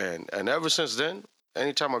 Yeah. And ever since then,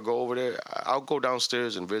 anytime I go over there, I'll go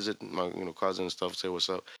downstairs and visit my cousin and stuff, say what's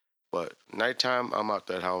up. But nighttime, I'm out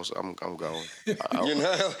that house. I'm gone.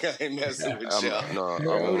 I ain't messing with y'all. No,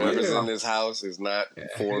 whatever's in this house is not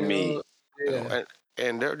for me. Yeah.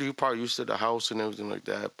 And there, you probably used to the house and everything like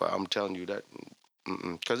that. But I'm telling you that,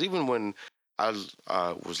 Because even when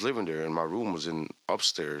was living there and my room was in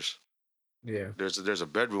upstairs, Yeah. there's a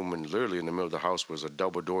bedroom and literally in the middle of the house was a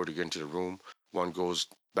double door to get into the room. One goes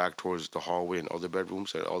back towards the hallway and other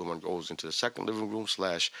bedrooms, and the other one goes into the second living room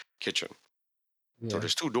slash kitchen. So Yeah.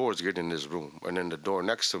 there's two doors to get in this room, and then the door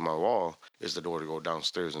next to my wall is the door to go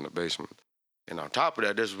downstairs in the basement. And on top of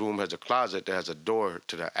that, this room has a closet that has a door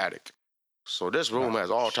to the attic. So this room has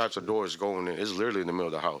all types of doors going in. It's literally in the middle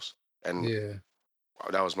of the house, and Yeah.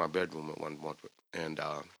 that was my bedroom at one point. And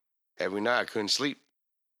every night I couldn't sleep.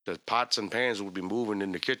 The pots and pans would be moving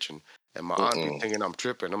in the kitchen, and my aunt be thinking I'm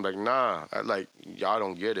tripping. I'm like, nah, y'all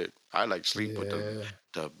don't get it. I like sleep with Yeah.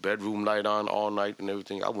 the bedroom light on all night and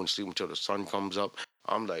everything. I wouldn't sleep until the sun comes up.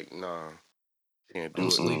 I'm like, nah, can't I'm do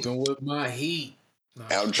it. sleeping with my heat. Nah.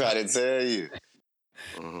 I'm trying to tell you.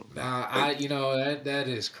 Nah, that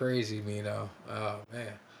is crazy, Mino. Oh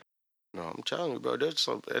man. No, I'm telling you, bro. There's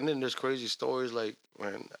some, and then there's crazy stories. Like,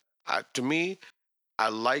 man, to me, I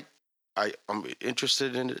like, I'm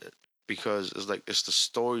interested in it because it's like it's the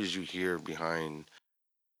stories you hear behind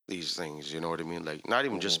these things. You know what I mean? Like, not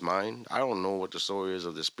even just mine. I don't know what the story is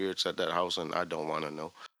of the spirits at that house, and I don't want to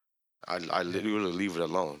know. I literally leave it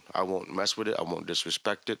alone. I won't mess with it. I won't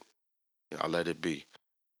disrespect it. I'll let it be.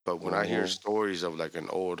 But when I hear stories of like an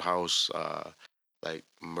old house, like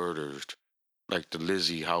murdered, like the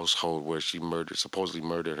Lizzie household where she supposedly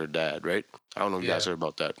murdered her dad, right? I don't know if you guys Yeah. heard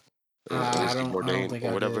about that. I Lizzie don't Bourdain think or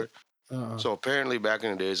I whatever. did. Uh-uh. So apparently back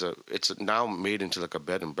in the days, it's now made into like a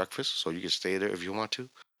bed and breakfast, so you can stay there if you want to.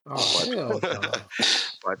 Oh hell no.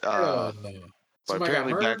 But Hell no. but Somebody got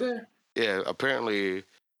apparently murdered there? yeah, apparently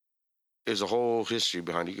there's a whole history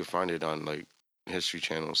behind it. You can find it on like History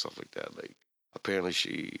Channel and stuff like that. Like apparently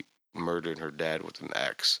she murdered her dad with an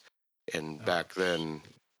axe, and Oh, back then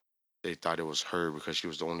they thought it was her because she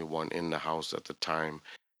was the only one in the house at the time.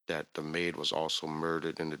 That the maid was also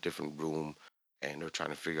murdered in a different room, and they're trying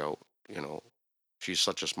to figure out, you know, she's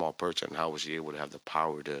such a small person. How was she able to have the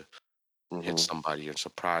power to hit somebody and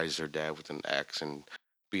surprise her dad with an axe and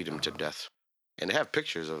beat him to death? And they have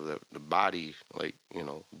pictures of the body, like,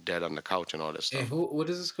 dead on the couch and all that and stuff. what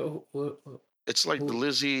is this called? It's like Who the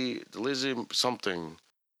Lizzie something.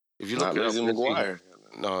 If you look Not it up, Lizzie Lizzie, McGuire.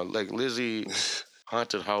 no, like Lizzie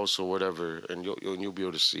haunted house or whatever, and you'll be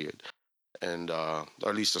able to see it, and or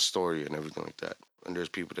at least the story and everything like that. And there's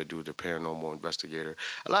people that do the paranormal investigator.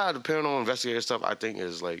 A lot of the paranormal investigator stuff, I think,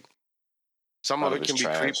 is like some A lot of of it it's can be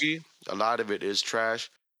trash. creepy. A lot of it is trash,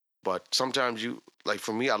 but sometimes you like.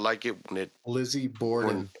 For me, I like it Lizzie when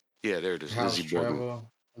Borden yeah, there it is, house Lizzie Borden.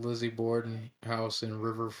 travel. Lizzie Borden house in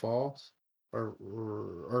River Falls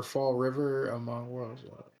or Fall River among worlds.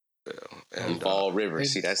 In And Fall River. In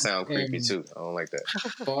See, that sound creepy in too. I don't like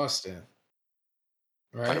that. Boston,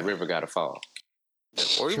 Why the right? river gotta fall?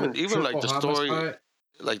 or even Triple homicide.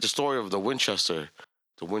 like the story of the Winchester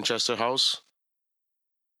house.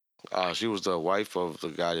 She was the wife of the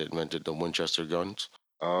guy that invented the Winchester guns,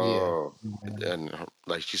 Yeah. Oh, and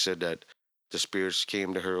like she said that the spirits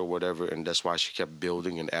came to her or whatever, and that's why she kept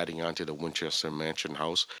building and adding on to the Winchester mansion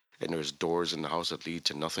house. And there's doors in the house that lead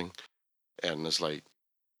to nothing, and it's like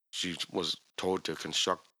she was told to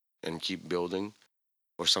construct and keep building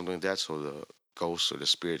or something like that, so the ghosts or the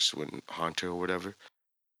spirits wouldn't haunt her or whatever.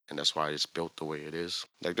 And that's why it's built the way it is.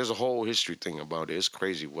 Like there's a whole history thing about it. It's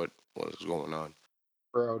crazy what is going on.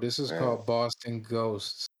 Bro, this is man. called Boston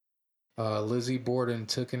Ghosts. Lizzie Borden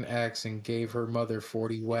took an axe and gave her mother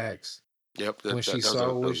 40 whacks. Yep, When she saw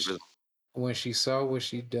that what was when she saw what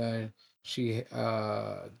she'd done, she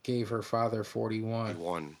gave her father 41.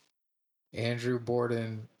 one. Andrew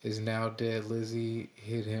Borden is now dead. Lizzie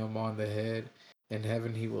hit him on the head. In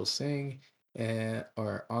heaven he will sing, and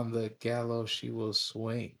or on the gallows she will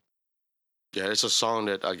swing. Yeah, it's a song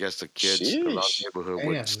that I guess the kids around the Sheesh. neighborhood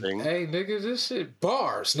would Damn, sing. hey nigga, this shit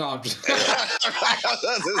bars. No, I'm just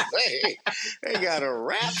That's his thing. They got a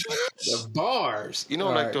rap for the this. bars. You know,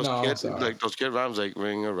 All like right, no, I'm sorry. those kid rhymes, like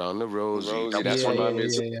 "Ring Around the Rosie." Rosie, That was that's Yeah, one one of of yeah, them.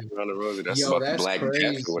 it too. yeah, yeah. Around the Rosie. That's Yo, about the that's Black Death or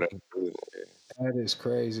crazy. whatever. That is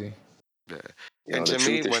crazy. Yeah. You know, And the to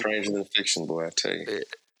me, truth is stranger than fiction, boy. I tell you. eh,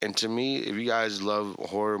 and to me, if you guys love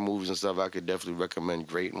horror movies and stuff, I could definitely recommend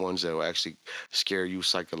great ones that will actually scare you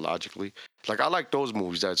psychologically. Like I like those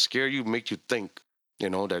movies that scare you, make you think.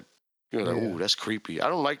 That you're like, Yeah. ooh, that's creepy. I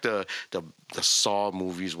don't like the Saw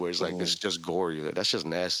movies where it's like Mhm. it's just gory. That's just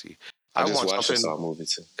nasty. I I just want watched a something. Saw movie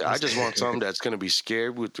too. I just want something that's gonna be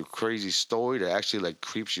scared with the crazy story that actually like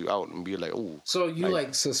creeps you out and be like, ooh, So you like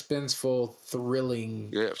like suspenseful, thrilling,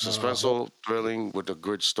 yeah, horror? suspenseful, thrilling with a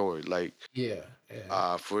good story. Like, Yeah,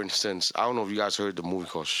 yeah. for instance, I don't know if you guys heard the movie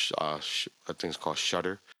called I think it's called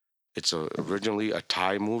Shutter. It's originally a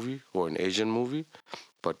Thai movie or an Asian movie,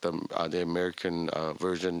 but the American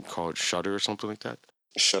version called Shutter or something like that.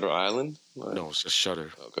 Shutter Island? No, it's just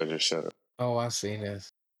Shutter. Okay, just Shutter. Oh, I've seen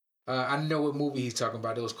this. I know what movie he's talking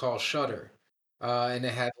about. It was called Shutter, and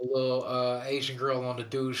it had a little Asian girl on the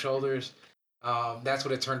dude's shoulders. That's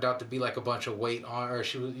what it turned out to be, like a bunch of weight on her.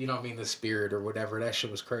 She was, you know what I mean, the spirit or whatever. That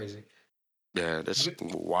shit was crazy. Yeah, that's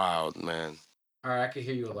wild, man. All right, I can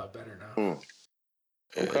hear you a lot better now. Hmm.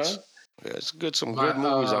 Yeah, Okay. it's good. Some good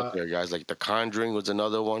movies out there, guys. Like The Conjuring was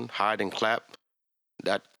another one. Hide and Clap.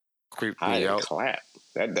 That creeped Hide me and out, clap.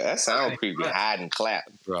 That sounds creepy. Clap. Hide and clap.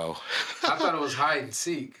 bro. I thought it was hide and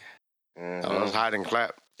seek. That was Hide and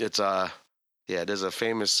Clap. It's yeah. There's a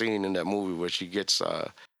famous scene in that movie where she gets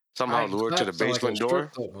somehow Hide and lured to Clap the sound like a basement strip door,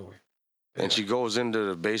 club movie. and Yeah. she goes into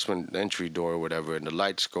the basement entry door or whatever, and the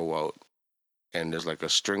lights go out, and there's like a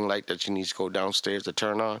string light that she needs to go downstairs to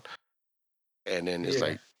turn on, and then it's Yeah.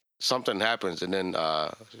 like something happens, and then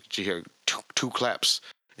she hear two claps,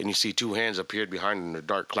 and you see two hands appeared behind her in the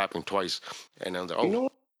dark clapping twice, and I'm like, You oh, know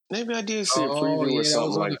what? Maybe I did see a Oh preview yeah, or that something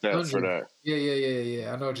was on like the that for Conjuring. that.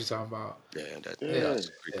 Yeah. I know what you're talking about. yeah, Yeah. that's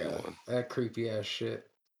a creepy one. That creepy ass shit.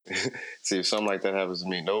 See, if something like that happens to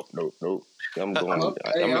me, nope. I'm going.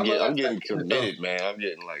 Hey, I'm getting committed, man.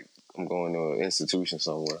 I'm going to an institution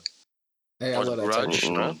somewhere. Hey, I Or The love that type of Grudge,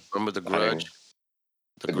 shit. huh? Remember The Grudge?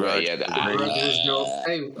 The Grudge, Grudge, yeah, The Ring. Grudge was dope.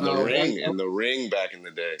 Hey, The White Ring and The Ring back in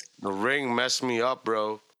the day. The Ring messed me up,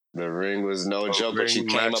 bro. The Ring was no The joke. When she Ring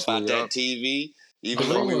came messed up out me that up. TV, The even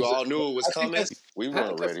though Ring we was. all knew it was I think coming, that's. we I weren't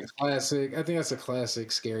think that's ready. a classic. I think that's a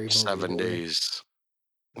classic scary movie. 7 The Ring. days.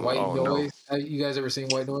 White Oh Noise. no. You guys ever seen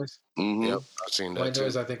White Noise? Mm-hmm. Yep, I've seen that White too.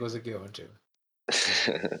 Noise, I think, was a good one too.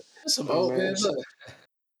 That's some Oh, old man. man. Look.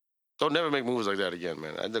 Don't never make movies like that again,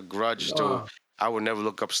 man. And The Grudge too. I would never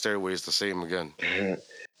look up stairways the same again.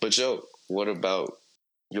 But yo, what about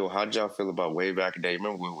how did y'all feel about way back in the day?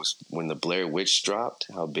 Remember when the Blair Witch dropped?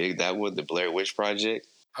 How big that was, the Blair Witch Project?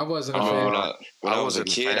 I wasn't a I remember fan. when I was a wasn't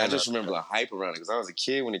a kid, I fan just of remember the hype around it because I was a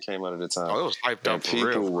kid when it came out at the time. Oh, it was hyped And up for real.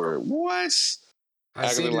 people were I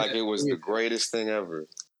seen acting like in it was the the greatest thing ever.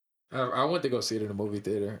 I went to go see it in the movie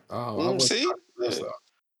theater. I was See?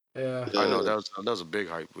 yeah. I know that was a big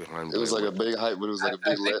hype behind It was like Blair a big hype, but it was like a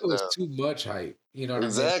I big think it was letdown. too much hype. You know what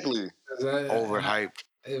Exactly. I mean? 'Cause Overhyped.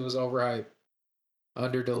 It was overhyped,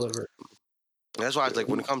 under delivered. That's why it's like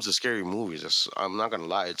when it comes to scary movies, I'm not gonna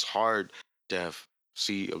lie, it's hard to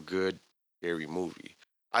see a good scary movie.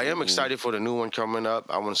 I am excited for the new one coming up.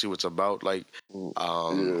 I want to see what's about. Like,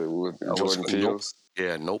 with Jordan Nope. Peele's.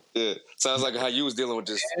 Yeah, nope. Yeah, sounds like how you was dealing with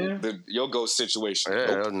just your ghost situation.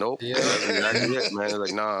 Nope. Yeah. That's exactly it, man. It's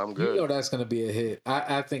like, nah, I'm good. You know that's gonna be a hit.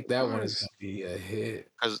 I think that one is Nice. gonna be a hit.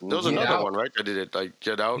 Because there was Get another Out. one, right? That did it, like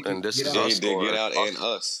Get Out, and This Get Is Out. Yeah, he Us. did or Get Out Us. and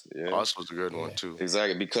Us. Yeah. Us was a good one too.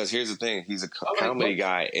 Exactly, because here's the thing: he's a like comedy both.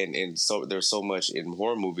 guy, and so there's so much in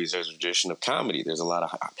horror movies. There's a tradition of comedy. There's a lot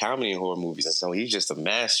of comedy in horror movies, and so he's just a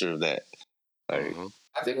master of that. Like,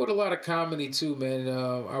 I think with a lot of comedy too, man.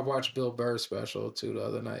 I watched Bill Burr's special too the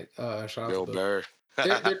other night. Shout out Bill to Burr.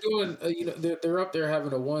 they're doing, they're up there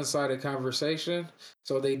having a one-sided conversation,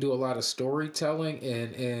 so they do a lot of storytelling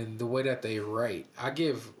and the way that they write. I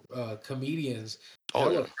give comedians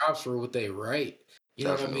hella props for what they write. You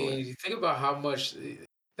know what I mean? You think about how much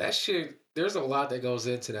that shit. There's a lot that goes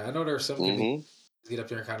into that. I know there's some comedians get up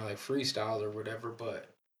there and kind of like freestyle or whatever, but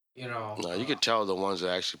No, you could tell the ones that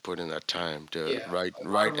actually put in that time to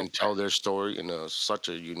write and tell their story in such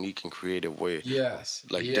a unique and creative way. Yes,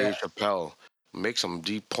 Like Dave Chappelle makes some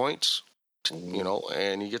deep points,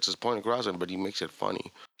 and he gets his point across, but he makes it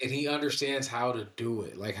funny. And he understands how to do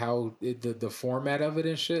it, like how the format of it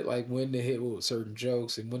and shit, like when to hit with certain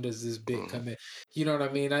jokes and when does this bit come in. You know what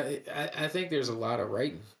I mean? I think there's a lot of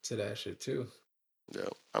writing to that shit too. Yeah,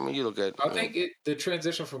 I mean, you look at. I think the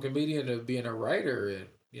transition from comedian to being a writer and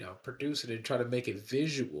produce it and try to make it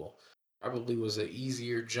visual probably was an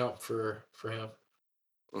easier jump for him.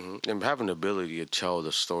 And having the ability to tell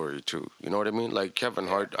the story too. You know what I mean? Like Kevin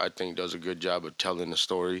Hart, I think does a good job of telling the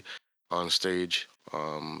story on stage.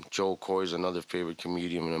 Joe Coy is another favorite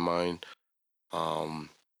comedian of mine.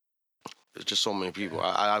 There's just so many people.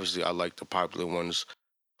 I obviously I like the popular ones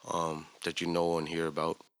that you know and hear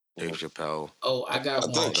about. Dave Chappelle. Oh, I got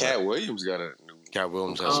one. I think Cat Williams got a new. Cat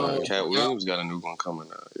Williams has Cat Williams got a new one coming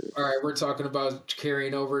out. Yeah. All right, we're talking about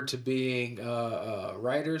carrying over to being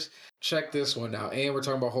writers. Check this one out, and we're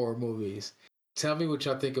talking about horror movies. Tell me what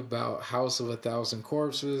y'all think about House of a Thousand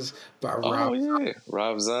Corpses by Rob. Oh yeah,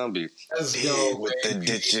 Rob Zombie. Let's go with the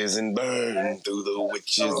ditches and burn through the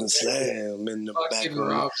witches and slam in the back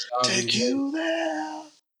room. Take you there.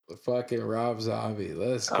 Fucking Rob Zombie.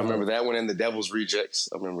 Let's go. I remember that one and The Devil's Rejects.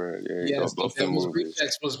 I remember Yes, both The them Devil's movies.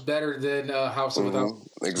 Rejects was better than House of a Thousand.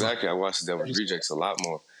 Exactly. I watched The Devil's Rejects a lot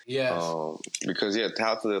more. Yes. Because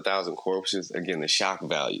House of a Thousand Corpses, again, the shock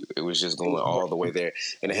value. It was just going all the way there.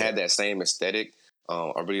 And it had that same aesthetic.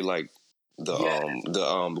 I really like the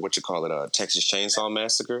what you call it, Texas Chainsaw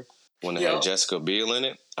Massacre, when it had Jessica Biel in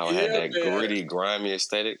it. I had that gritty, grimy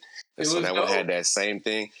aesthetic. And so that one had that same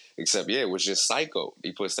thing, except it was just psycho.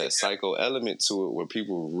 He puts that psycho element to it where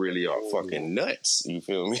people really are fucking nuts. You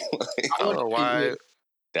feel me? I don't know why.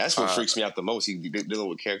 That's what freaks me out the most. He dealing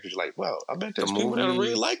with characters like, well, I bet there's people that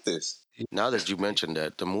really like this. Now that you mentioned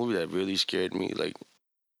that, the movie that really scared me,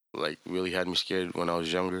 like really had me scared when I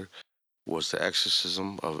was younger, was The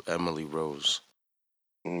Exorcism of Emily Rose.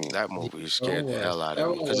 That movie scared the hell out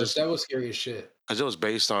of me. That was scary as shit. Because it was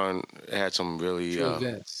based on, it had some really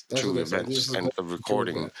true events, and the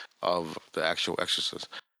recording of the actual Exorcist,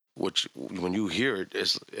 which when you hear it,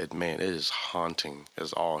 it is haunting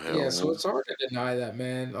as all hell. Yeah, so it's hard to deny that,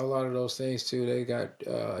 man. A lot of those things too, they got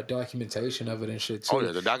documentation of it and shit too. Oh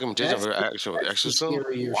yeah, the documentation of the actual Exorcism.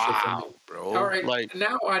 Wow, bro. All right,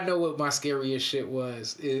 now I know what my scariest shit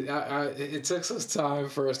was. It took some time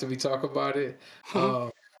for us to be talking about it.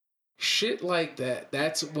 Shit like that.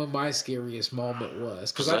 That's when my scariest moment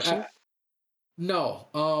was. Because I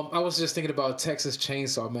was just thinking about Texas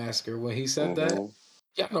Chainsaw Massacre when he said that.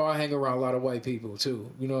 Y'all know I hang around a lot of white people too.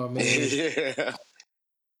 You know what I mean? Yeah.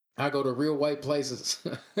 I go to real white places.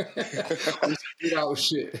 Get out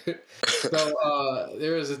shit. So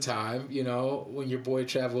there was a time, when your boy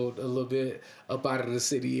traveled a little bit up out of the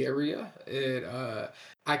city area, and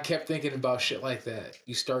I kept thinking about shit like that.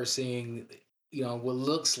 You start seeing, what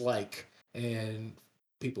looks like, and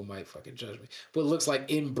people might fucking judge me, but it looks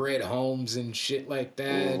like inbred homes and shit like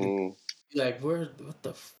that. Like, what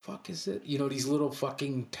the fuck is it? These little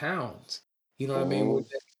fucking towns. You know what I mean?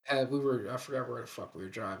 I forgot where the fuck we were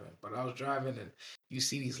driving, but I was driving and you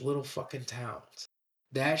see these little fucking towns.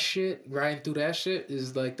 That shit, riding through that shit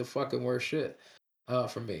is like the fucking worst shit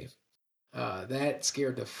for me. That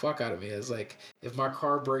scared the fuck out of me. It's like if my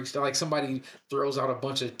car breaks down, like somebody throws out a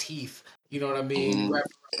bunch of teeth, you know what I mean? Wrap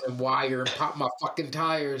around wire and pop my fucking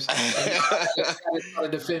tires. I gotta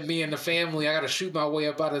defend me and the family. I gotta shoot my way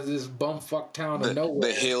up out of this bumfuck town of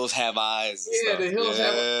nowhere. The hills have eyes. The hills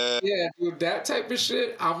have eyes. Yeah, dude, that type of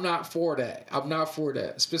shit. I'm not for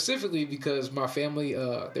that. Specifically because my family,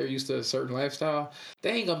 they're used to a certain lifestyle.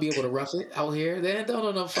 They ain't gonna be able to rough it out here. They don't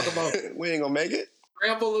know no fuck about. We ain't gonna make it.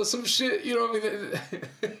 Ramble or some shit, you know what I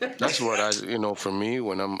mean? That's what for me,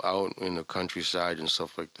 when I'm out in the countryside and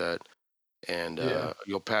stuff like that, and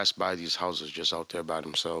you'll pass by these houses just out there by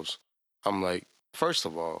themselves. I'm like, first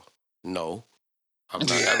of all, no, I'm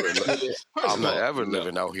not ever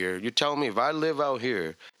living out here. You tell me if I live out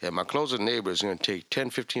here and my closest neighbor is going to take 10,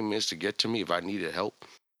 15 minutes to get to me if I needed help.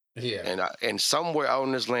 Yeah. And somewhere out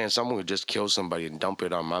in this land, someone would just kill somebody and dump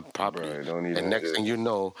it on my property. Right, and next thing you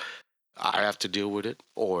know, I have to deal with it,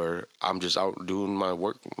 or I'm just out doing my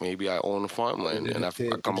work. Maybe I own a farmland and I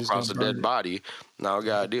come across a dead body. Now I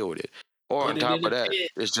got to deal with it. Or on top of that,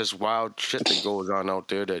 it's just wild shit that goes on out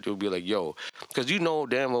there that you'll be like, yo, because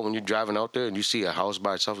damn well when you're driving out there and you see a house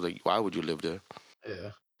by itself, like, why would you live there?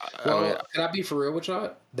 Yeah. Well, can I be for real with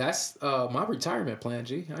y'all? That's my retirement plan,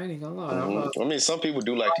 G. I ain't even gonna lie. I mean, some people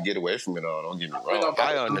do like to get away from it all. Don't get me wrong.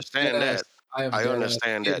 I understand that. I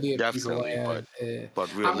understand that definitely,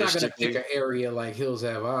 but realistically, I'm not gonna pick an area like Hills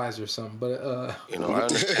Have Eyes or something. But I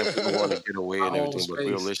understand people want to get away and everything, but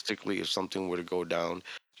realistically, if something were to go down,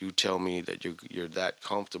 you tell me that you're that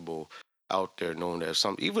comfortable out there knowing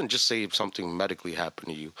that even just say if something medically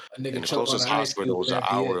happened to you, and the closest hospital is an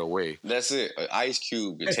hour away. That's it. An ice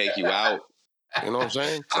cube can take you out. You know what I'm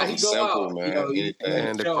saying? Something simple, man.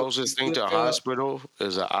 And the closest thing to a hospital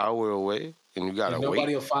is an hour away. And you gotta wait.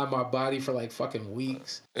 Nobody will find my body for like fucking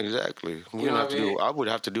weeks. Exactly. I would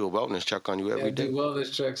have to do a wellness check on you every day. Do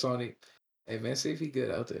wellness checks on him. Hey man, see if he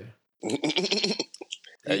good out there.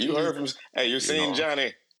 Hey, you heard from? Hey, you're seeing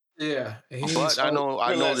Johnny. Yeah, but I know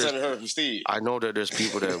heard from Steve. I know that there's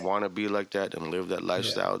people that want to be like that and live that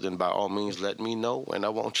lifestyle. Then by all means, let me know, and I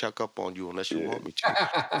won't check up on you unless you want me to.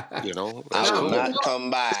 I will not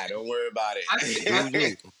come by. Don't worry about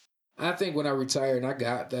it. I think when I retire and I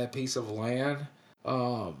got that piece of land,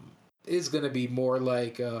 it's gonna be more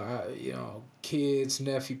like kids,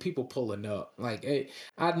 nephew, people pulling up. Like, hey,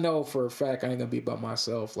 I know for a fact I ain't gonna be by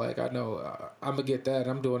myself. Like, I know I'm gonna get that.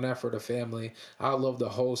 I'm doing that for the family. I love to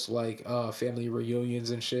host like family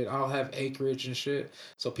reunions and shit. I'll have acreage and shit,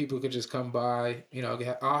 so people could just come by.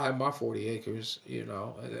 I'll have my 40 acres, and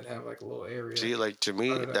then have like a little area. See, like to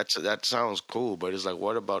me, That. that sounds cool, but it's like,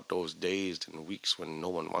 what about those days and weeks when no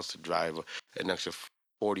one wants to drive an extra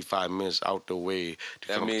 45 minutes out the way to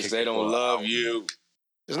That come means kick they it for don't an love hour? you.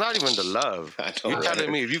 It's not even the love. I You don't.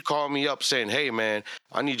 telling me if you call me up saying, "Hey man,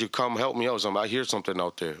 I need you to come help me out. I hear something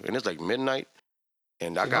out there," and it's like midnight,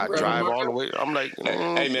 and I Shit, I'm got to grabbing drive my all the gun. way. I'm like,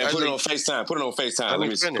 Hey man, I put it like on FaceTime. Put it on FaceTime. let Let me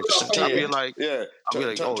me. finish. I'll Yeah. be like, Yeah.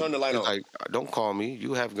 oh, Turn the light it's on. like, don't call me.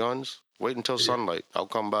 You have guns. Wait until sunlight. I'll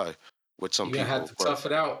come by with some You're gonna have people. to But tough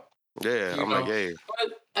it out, yeah, you I'm like, know. hey.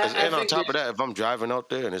 But I And on think top of that that, if I'm driving out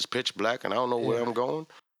there and it's pitch black and I don't know where yeah, I'm going,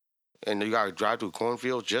 and you got to drive through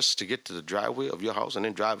cornfields just to get to the driveway of your house and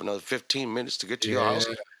then drive another 15 minutes to get to your yeah, house,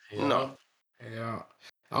 no. yeah, yeah.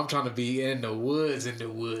 I'm trying to be in the woods,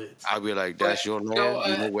 I'll be like, But that's your you know, land.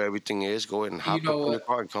 You know where everything is. Go ahead and you hop up know in your what?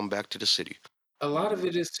 car and come back to the city. A lot of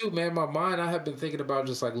it is too, man. My mind, I have been thinking about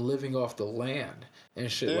just like living off the land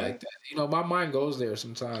and shit Yeah. like that. My mind goes there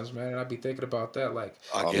sometimes, man. And I be thinking about that, like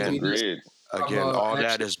Off the it'd be Again, nice. grid. I'm all that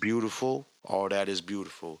actually, is beautiful. All that is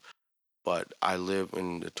beautiful. But I live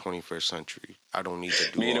in the 21st century. I don't need to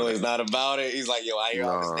do all Mino that. is not about it. He's like, yo, I hear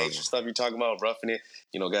all this No. nature stuff you talking about, roughing it.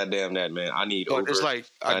 Goddamn that, man. I need But it's Uber. like,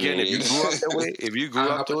 I again, if need. you grew up that way, I'm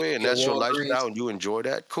gonna and be a that's your Walgreens. lifestyle and you enjoy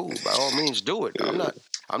that, cool. By all means, do it. I'm not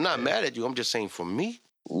Yeah. mad at you. I'm just saying, for me,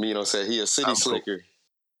 Mino said he a city I'm cool. slicker.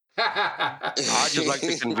 I just like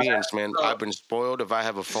the convenience, man. So, I've been spoiled. If I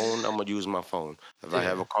have a phone, I'm gonna use my phone. If I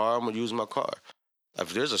have yeah. a car, I'm gonna use my car.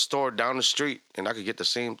 If there's a store down the street and I could get the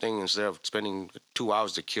same thing instead of spending 2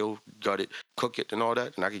 hours to kill, gut it, cook it, and all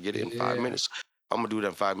that, and I could get it in five Yeah. minutes, I'm gonna do that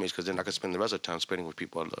in 5 minutes because then I can spend the rest of the time spending with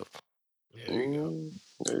people I love. Yeah, there you go.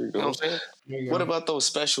 There you You know what I'm go. saying? There you What go. about those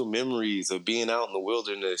special memories of being out in the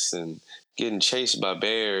wilderness and getting chased by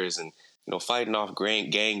bears and fighting off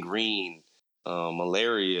gangrene,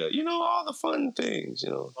 malaria? All the fun things.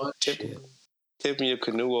 Fun Tipping shit. tipping your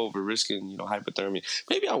canoe over, risking hypothermia.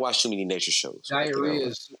 Maybe I watch too many nature shows. I think Diarrhea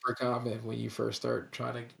is super common when you first start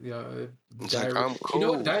trying to, It's like diarrhea. I'm You know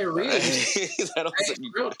what? cool. Diarrhea used to, that also,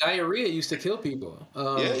 real diarrhea used to kill people.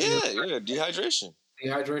 yeah, dehydration.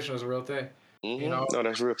 Dehydration was a real thing. You know, No,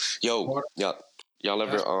 that's real. Yo, water, y'all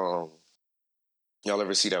that's, ever y'all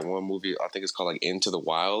ever see that one movie? I think it's called like Into the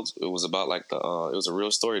Wilds. It was about like it was a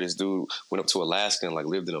real story. This dude went up to Alaska and like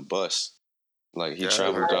lived in a bus. Like he Yeah,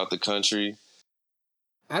 traveled throughout the country.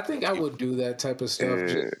 I think I would do that type of stuff.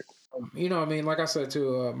 Just, Yeah. I mean, like I said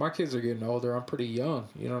too, my kids are getting older. I'm pretty young.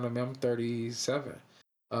 You know what I mean? I'm 37.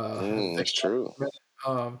 That's true.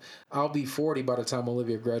 I'll be 40 by the time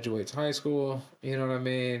Olivia graduates high school. You know what I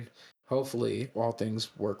mean? Hopefully, all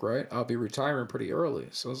things work right. I'll be retiring pretty early.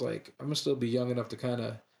 So it's like I'm gonna still be young enough to kind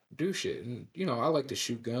of do shit. And I like to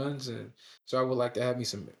shoot guns, and so I would like to have me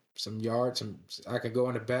some yards. I could go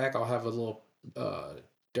in the back. I'll have a little uh,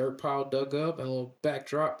 dirt pile dug up and a little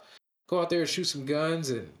backdrop. Go out there and shoot some guns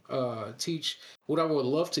and teach. What I would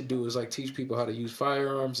love to do is like teach people how to use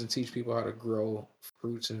firearms and teach people how to grow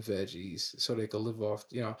fruits and veggies so they could live off,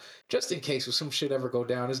 just in case if some shit ever go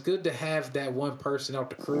down. It's good to have that one person out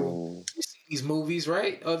the crew. Mm, You see these movies,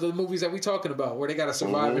 right? The movies that we talking about where they gotta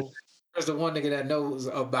survive. mm-hmm. There's the one nigga that knows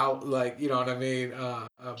about, like, you know what I mean,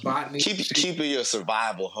 botany. Keeping your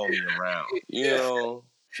survival homie around. Yeah.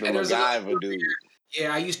 The And there's another MacGyver dude.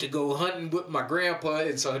 yeah, I used to go hunting with my grandpa,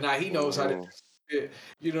 and so now he knows how to do Mm-hmm. it.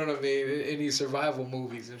 You know what I mean? In these survival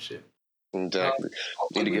movies and shit. Exactly. Need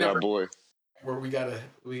Hopefully to we get our never boy. where we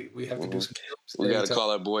have to do Mm-hmm. some films We every got to time.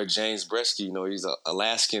 call our boy James Bresky. He's an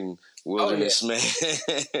Alaskan Oh yeah, wilderness man.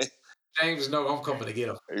 James, no, I'm coming to get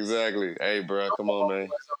him. Exactly. Hey, bro, come on, man.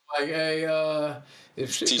 I'm like, hey,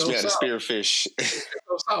 if shit Teach me goes how to south, spearfish.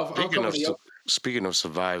 I'm Speaking coming of to you. speaking of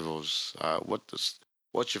survivals,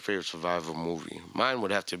 what's your favorite survival movie? Mine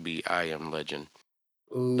would have to be I Am Legend.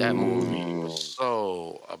 That movie Ooh, was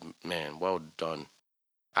so man, well done.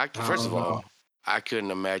 I First don't of know. all, I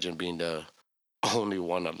couldn't imagine being the only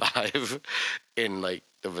one alive in like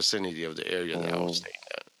the vicinity of the area that I was staying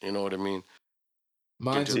at. You know what I mean?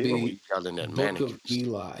 Get Mine's to would the point Yeah. where be you yelling at Book of mannequins.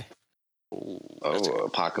 Eli. Ooh, that's a Oh, good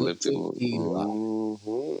Book apocalyptic of movie. Eli.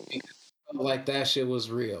 Mm-hmm. Like that shit was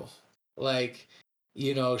real. Like,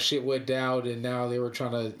 shit went down, and now they were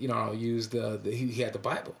trying to, use he had the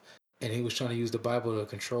Bible, and he was trying to use the Bible to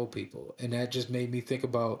control people, and that just made me think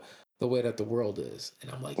about the way that the world is,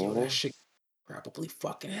 and I'm like, yo, that Mm-hmm. shit probably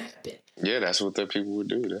fucking happened. Yeah, that's what the people would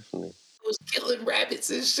do, definitely. It was killing rabbits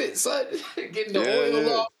and shit, son. Getting the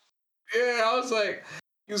oil off. Yeah, I was like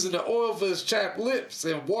using the oil for his chapped lips,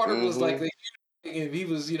 and water was like the and he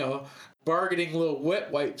was, bargaining little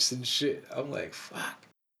wet wipes and shit. I'm like, fuck.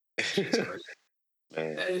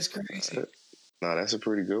 Man, that is crazy. No, that's a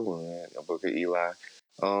pretty good one, man. A Book of Eli.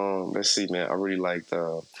 Let's see, man. I really liked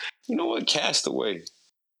you know what? Castaway.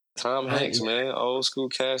 Tom Hanks, man. Old school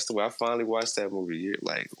Castaway. I finally watched that movie years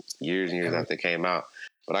and years after it came out.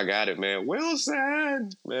 But I got it, man.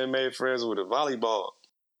 Wilson! Man, made friends with a volleyball.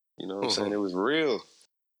 You know what I'm saying? It was real.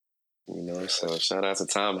 You know, so shout out to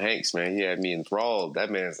Tom Hanks, man. He had me enthralled. That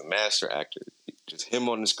man's a master actor. Just him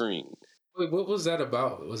on the screen. Wait, what was that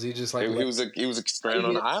about? Was he just like he was stranded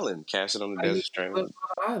on an island, casted on the desert, stranded on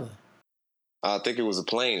the island? I think it was a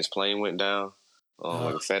plane. His plane went down,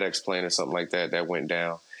 like a FedEx plane or something like that. That went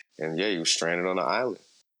down, and he was stranded on an island,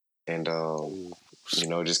 and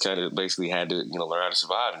just kind of basically had to learn how to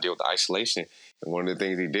survive and deal with the isolation. And one of the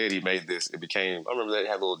things he did, he made this. It became. I remember they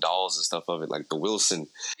had little dolls and stuff of it, like the Wilson,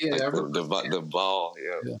 the ball,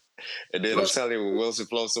 yeah. And then I'm telling you, when Wilson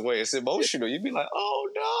floats away, it's emotional. You'd be like, "Oh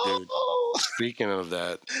no!" Dude, speaking of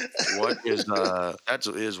that, what is that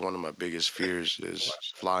is one of my biggest fears is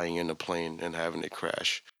flying in a plane and having it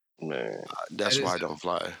crash. Man, that's why I don't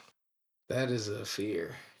fly. That is a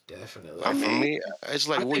fear, definitely. For me, it's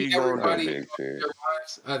like, what are you going to do?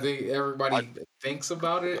 I think everybody thinks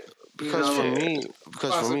about it. Because for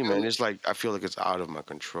me, man, it's like I feel like it's out of my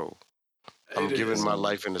control. I'm giving my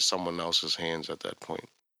life into someone else's hands at that point.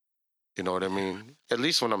 You know what I mean? At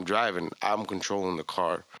least when I'm driving, I'm controlling the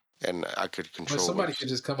car, and I could control. But somebody could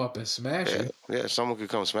just come up and smash it. Yeah, someone could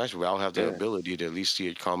come smash it, but I'll have the ability to at least see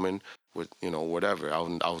it coming with, whatever.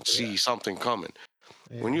 I'll see something coming.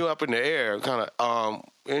 Yeah. When you're up in the air, kind of,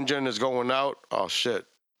 engine is going out. Oh shit!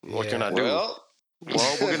 What can I do?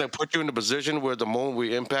 Well, we're gonna put you in a position where the moment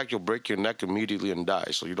we impact, you'll break your neck immediately and die,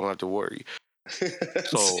 so you don't have to worry.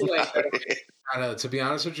 So, to be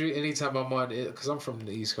honest with you, anytime I'm on it, because I'm from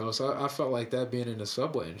the East Coast, I felt like that being in the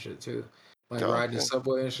subway and shit too, like riding the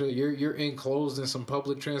subway and shit. You're enclosed in some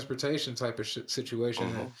public transportation type of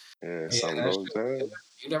situation. Something goes down.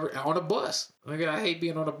 You never on a bus. Like, I hate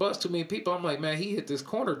being on a bus. Too many people. I'm like, man, he hit this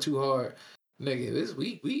corner too hard. Nigga,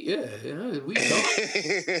 we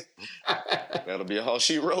that'll be all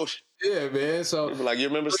she wrote. Yeah, man. So people like, you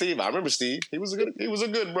remember Steve? I remember Steve. He was a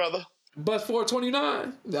good brother. Bus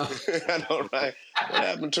 429. No. I know, right? What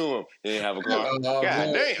happened to him? He didn't have a car.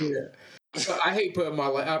 God damn. Yeah. I hate putting my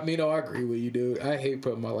life. I agree with you, dude. I hate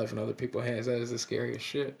putting my life in other people's hands. That is the scariest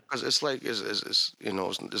shit. Because it's like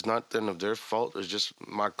it's not then of their fault. It's just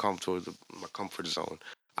my comfort zone.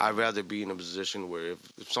 I'd rather be in a position where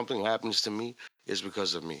if something happens to me, it's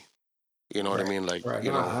because of me. You know what I mean? Like,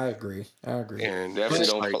 I agree. And definitely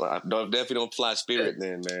don't fly Spirit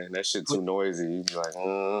then, man. That shit too noisy. You be like,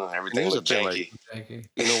 everything looks janky.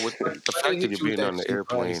 With the fact that you're being on the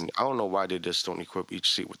airplane, I don't know why they just don't equip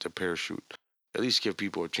each seat with a parachute. At least give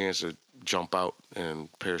people a chance to jump out and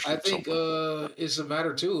parachute. I think it's a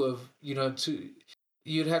matter too of you'd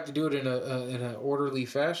have to do it in an orderly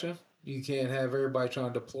fashion. You can't have everybody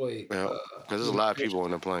trying to deploy. Because there's a lot of people on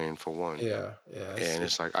the plane for one. Yeah. And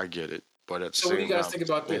it's like, I get it. But at the so same what do you guys time, think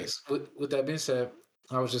about this? With that being said,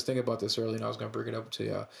 I was just thinking about this earlier, and I was going to bring it up to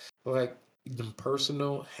y'all. Like, the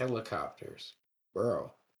personal helicopters,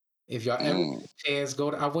 bro. If y'all ever get a chance,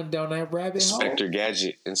 I went down that rabbit hole.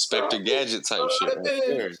 Inspector Gadget type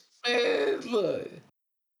shit.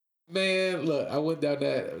 Man, look, I went down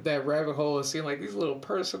that rabbit hole and seen like these little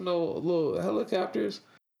helicopters.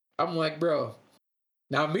 I'm like, bro.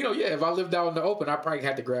 Now, if I lived out in the open, I probably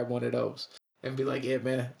had to grab one of those and be like, yeah,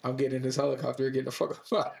 man, I'm getting in this helicopter and getting the fuck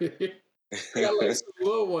out of here. I got like some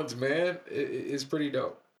little ones, man. It's pretty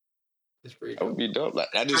dope. It's pretty dope. That would be dope. Like,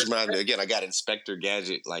 that just reminds me, again, I got Inspector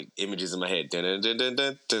Gadget, like, images in my head. Dun, dun, dun,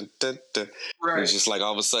 dun, dun, dun, dun. Right. It's just like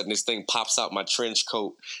all of a sudden this thing pops out my trench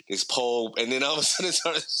coat, this pole, and then all of a sudden it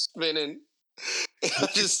starts spinning. And I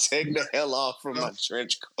just take the hell off from my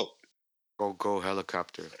trench coat. Go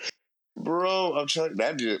helicopter. Bro, I'm trying.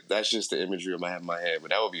 That's just the imagery I have in my head, but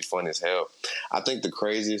that would be fun as hell. I think the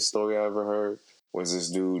craziest story I ever heard was this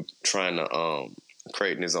dude trying to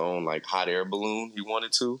creating his own like hot air balloon. He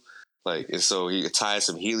wanted to, like, and so he tied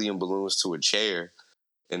some helium balloons to a chair,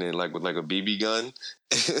 and then like with like a BB gun,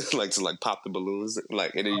 like to like pop the balloons,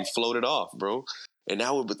 like, and then you float it off, bro. And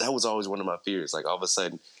that was always one of my fears. Like all of a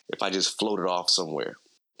sudden, if I just floated off somewhere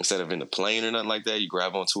instead of in a plane or nothing like that, you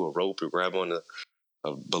grab onto a rope or grab on a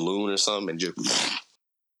balloon or something and just,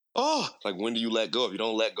 like when do you let go? If you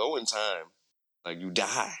don't let go in time, like you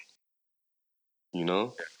die. You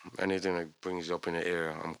know? Anything that brings you up in the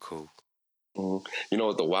air, I'm cool. Mm-hmm. You know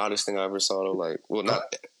what the wildest thing I ever saw though? Like, well, not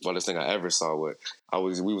wildest thing I ever saw. What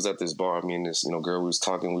we was at this bar. Me and this girl, we was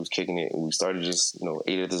talking, we was kicking it, and we started just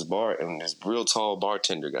ate at this bar, and this real tall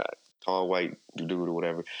bartender guy, tall white dude or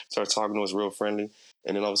whatever, started talking to us real friendly,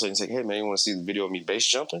 and then all of a sudden he's like, "Hey man, you want to see the video of me base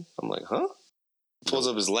jumping?" I'm like, "Huh?" Pulls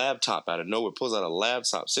up his laptop out of nowhere, pulls out a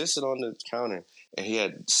laptop, sits it on the counter, and he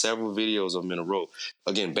had several videos of him in a row.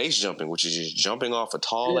 Again, base jumping, which is just jumping off a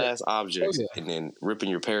tall ass object and then ripping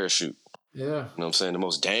your parachute. Yeah. You know what I'm saying? The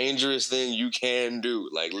most dangerous thing you can do.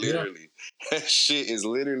 Like, literally. Yeah. That shit is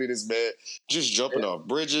literally this man just jumping off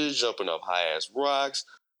bridges, jumping off high-ass rocks,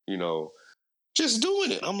 just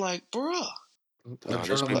doing it. I'm like, bruh. No,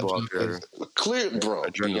 there's people out there. Clear, bro.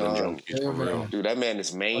 Adrenaline junkies, for real. Dude, that man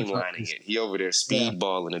is mainlining it. He over there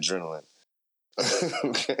speedballing adrenaline.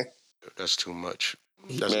 Okay. That's too much.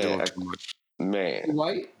 That's doing too much. Man.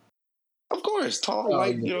 White? Of course. Tall,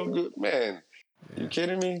 white, good man. You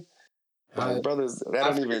kidding me? My brothers,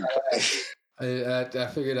 that don't even... I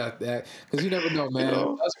figured out that because you never know, man.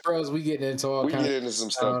 Us bros, we getting into all kinds. We get into some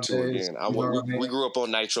stuff too. Again, we grew up on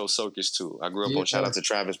Nitro Circus too. I grew up on. Shout out to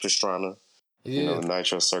Travis Pastrana. Yeah,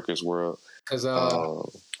 Nitro Circus world. Because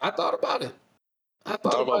I thought about it. I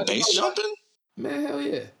thought about base jumping. Man, hell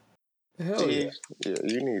yeah, yeah.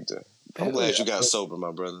 You need to. I'm glad you got sober,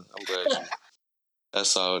 my brother. I'm glad you.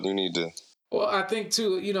 That's all you need to. Well, I think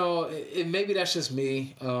too, maybe that's just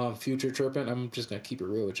me future tripping. I'm just going to keep it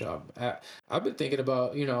real with y'all. I've been thinking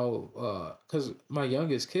about, because my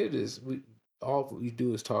youngest kid all we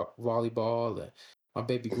do is talk volleyball, and my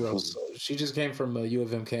baby girl, she just came from a U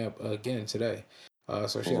of M camp again today.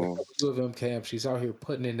 So she had a couple U of M camp. She's out here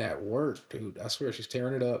putting in that work, dude. I swear she's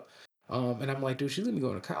tearing it up. And I'm like, dude, she's going to be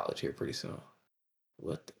going to college here pretty soon.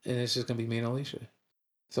 What? And it's just going to be me and Alicia.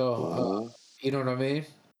 So, you know what I mean?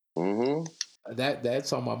 Mm-hmm.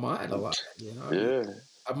 That's on my mind a lot.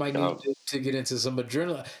 I might need to get into some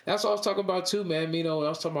adrenaline. That's what I was talking about too, man. I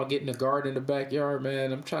was talking about getting a garden in the backyard,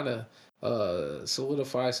 man. I'm trying to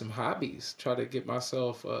solidify some hobbies. Try to get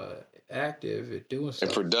myself active at doing stuff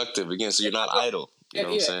and productive again, so you're not idle. You know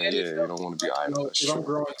what I'm saying? Yeah, you don't want to be idle. If I'm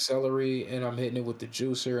growing celery and I'm hitting it with the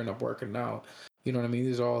juicer and I'm working out, you know what I mean.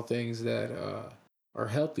 These are all things that are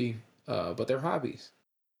healthy, but they're hobbies.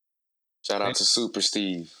 Shout out to Super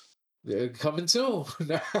Steve. They're coming soon.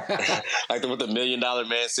 Like with the $1 million man,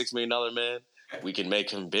 $6 million man, we can make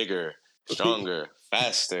him bigger, stronger,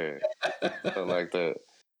 faster, something like that.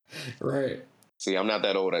 Right. See, I'm not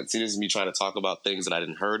that old. See, this is me trying to talk about things that I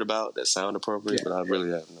didn't heard about that sound appropriate, but I really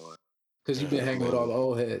have no idea. Because you've been hanging with all the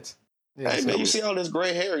old heads. Yeah, hey, man, you see all this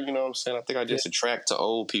gray hair, you know what I'm saying? I think I just attract to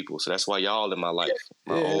old people, so that's why y'all in my life,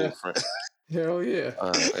 my old friends. Hell yeah.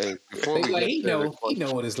 Hey, before we get he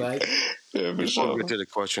know what it's like. Before we get to the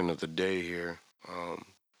question of the day here,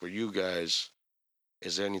 for you guys,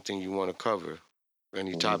 is there anything you want to cover?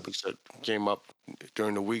 Any topics that came up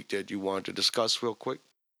during the week that you wanted to discuss real quick?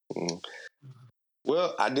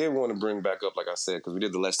 Well, I did want to bring back up, like I said, because we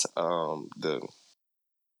did the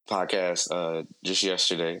podcast just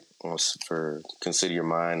yesterday for Consider Your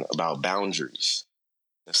Mind about boundaries.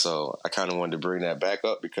 So I kind of wanted to bring that back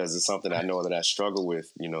up because it's something I know that I struggle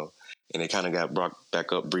with, and it kind of got brought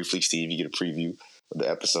back up briefly. Steve, you get a preview of the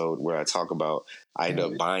episode where I talk about I ended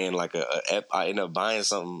up buying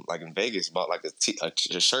something like in Vegas, bought like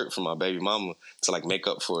a shirt for my baby mama to like make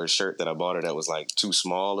up for a shirt that I bought her that was like too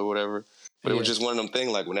small or whatever. But it was just one of them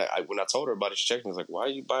things. Like when I told her about it, she checked me. I was like, "Why are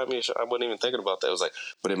you buying me a shirt?" I wasn't even thinking about that. I was like,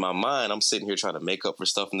 but in my mind, I'm sitting here trying to make up for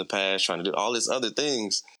stuff in the past, trying to do all these other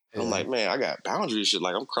things. I'm like, man, I got boundaries. Shit,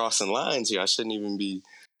 like I'm crossing lines here. I shouldn't even be, you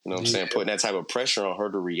know what I'm saying, putting that type of pressure on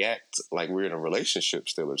her to react like we're in a relationship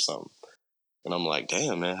still or something. And I'm like,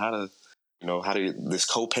 damn, man, how do this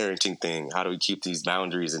co-parenting thing? How do we keep these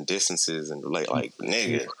boundaries and distances and like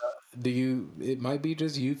nigga? It might be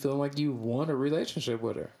just you feeling like you want a relationship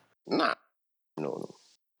with her. Nah, no.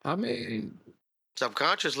 I mean,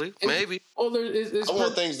 subconsciously, maybe. I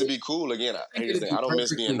want things to be cool again. Here's the thing: I don't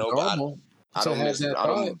miss being nobody. I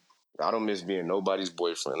don't miss being nobody's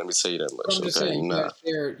boyfriend. Let me tell you that much. I'm just saying, you got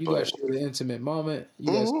to share the intimate moment.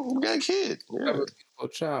 You got a kid. You have a beautiful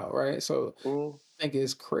child, right? So I think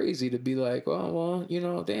it's crazy to be like, well,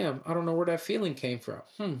 damn, I don't know where that feeling came from.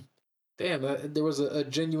 Damn, there was a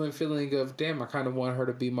genuine feeling of, damn, I kind of want her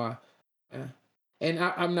to be my. And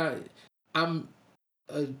I'm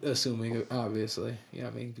assuming, obviously, you know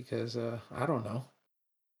what I mean? Because I don't know.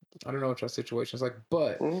 I don't know what your situation is like,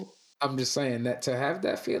 but I'm just saying that to have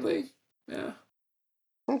that feeling, yeah.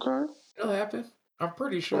 Okay. It'll happen. I'm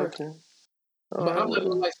pretty sure. Okay. But I'm not a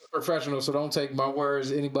licensed professional, so don't take my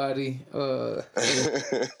words, anybody, and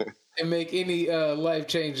make any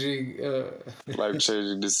life-changing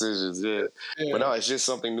decisions. Yeah. Yeah. But no, it's just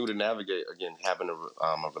something new to navigate. Again, having a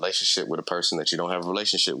relationship with a person that you don't have a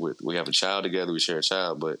relationship with. We have a child together. We share a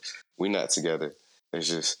child, but we're not together. It's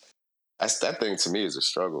just that thing to me is a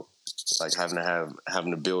struggle. Like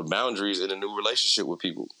having to build boundaries in a new relationship with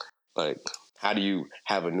people. Like, how do you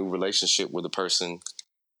have a new relationship with a person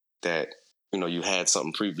that you had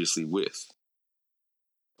something previously with?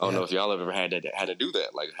 I don't know if y'all ever had to do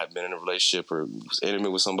that. Like, have been in a relationship or was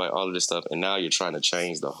intimate with somebody, all of this stuff, and now you're trying to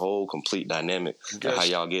change the whole complete dynamic of how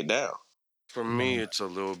y'all get down. For me, it's a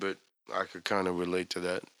little bit. I could kind of relate to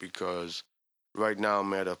that because right now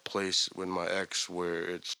I'm at a place with my ex where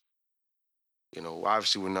it's,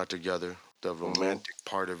 obviously we're not together. The romantic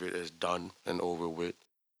part of it is done and over with.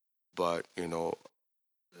 But,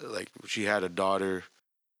 like she had a daughter,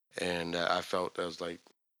 and I felt that was like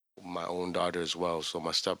my own daughter as well. So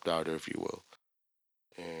my stepdaughter, if you will.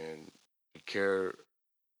 And to care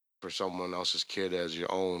for someone else's kid as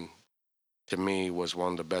your own, to me, was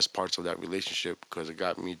one of the best parts of that relationship because it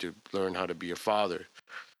got me to learn how to be a father.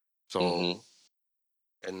 So,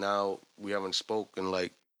 and now we haven't spoken in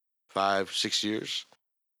like 5-6 years.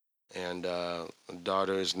 And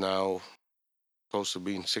daughter is now close to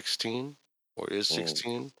being 16 or is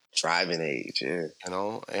 16. Driving age, yeah.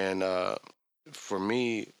 And for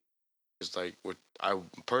me, it's like I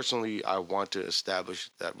personally, I want to establish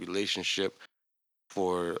that relationship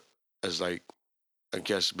for as like, I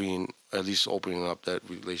guess, being at least opening up that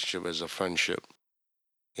relationship as a friendship,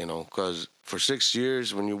 because for 6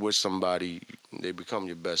 years, when you're with somebody, they become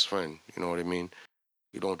your best friend. You know what I mean?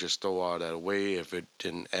 You don't just throw all that away if it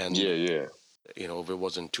didn't end. Yeah. If it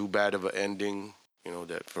wasn't too bad of an ending,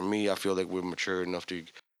 that for me, I feel like we're mature enough to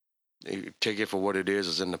take it for what it is.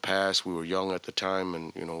 It's in the past. We were young at the time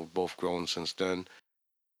and, both grown since then.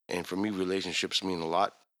 And for me, relationships mean a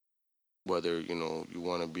lot, whether, you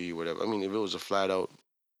want to be whatever. I mean, if it was a flat out,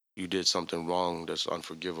 you did something wrong that's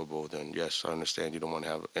unforgivable, then yes, I understand you don't want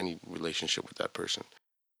to have any relationship with that person.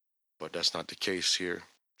 But that's not the case here.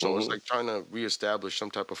 So it's like trying to reestablish some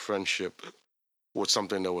type of friendship with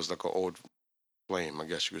something that was like an old flame, I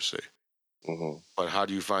guess you could say. But how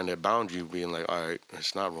do you find that boundary being like, all right,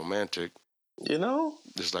 it's not romantic.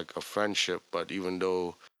 It's like a friendship, but even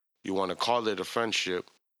though you want to call it a friendship,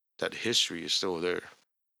 that history is still there.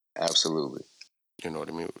 Absolutely. You know what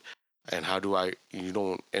I mean? And how do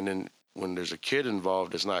and then when there's a kid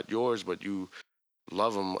involved, it's not yours, but you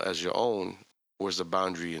love them as your own, where's the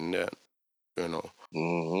boundary in that? And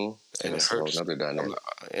it hurts. Another dynamic.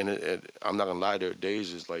 I'm not gonna lie, there are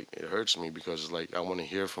days it's like it hurts me because it's like I want to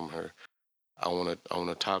hear from her. I want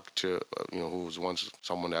to talk to who was once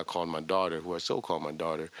someone that I called my daughter, who I still call my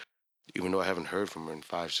daughter, even though I haven't heard from her in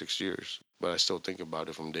 5-6 years. But I still think about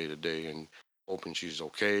it from day to day and hoping she's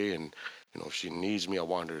okay. And if she needs me, I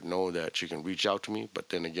want her to know that she can reach out to me. But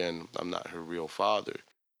then again, I'm not her real father.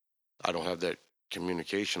 I don't have that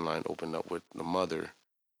communication line opened up with the mother.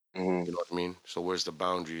 You know what I mean? So where's the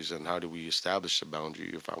boundaries and how do we establish the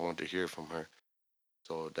boundary if I want to hear from her?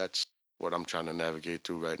 So that's what I'm trying to navigate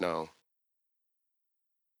through right now.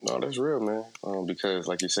 No, that's real, man. Because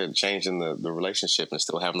like you said, changing the relationship and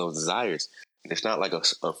still having those desires. It's not like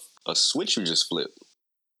a switch you just flip.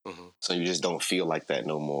 So you just don't feel like that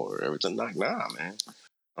no more. Everything like, nah, man.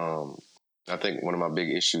 I think one of my big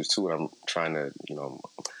issues too, and I'm trying to,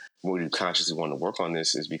 really consciously want to work on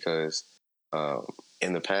this is because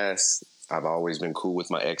in the past, I've always been cool with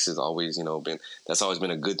my exes, always, that's always been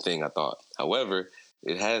a good thing, I thought. However,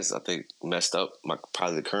 it has, I think, messed up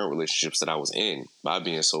probably the current relationships that I was in by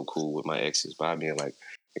being so cool with my exes, by being like,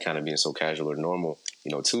 kind of being so casual or normal,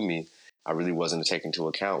 to me. I really wasn't taking into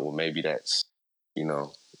account, well, maybe that's,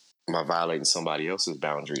 my violating somebody else's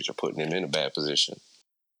boundaries or putting them in a bad position.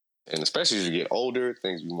 And especially as you get older,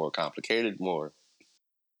 things be more complicated, more,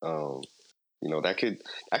 that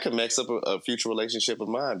could mess up a future relationship of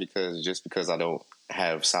mine because I don't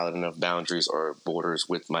have solid enough boundaries or borders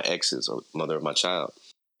with my exes or mother of my child.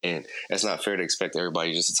 And it's not fair to expect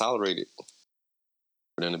everybody just to tolerate it.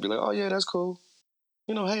 For them to be like, oh yeah, that's cool.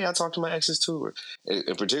 Hey, I talk to my exes too.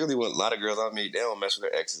 And particularly when a lot of girls I meet, they don't mess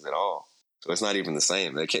with their exes at all. So it's not even the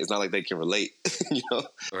same. It's not like they can relate.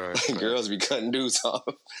 Right. Girls be cutting dudes off.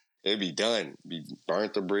 It'd be done. Be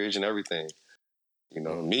burnt the bridge and everything.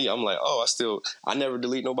 Me, I'm like, I never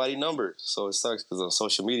delete nobody's number. So it sucks because on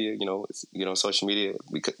social media, social media,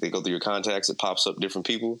 they go through your contacts, it pops up different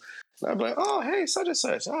people. And I'm like, oh, hey, such and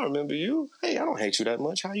such. I remember you. Hey, I don't hate you that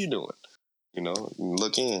much. How you doing?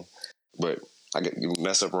 Look in. But you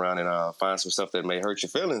mess up around and find some stuff that may hurt your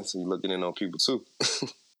feelings. You looking in on people too.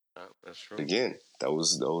 That's true. Again,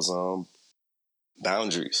 those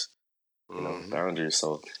boundaries. Boundaries.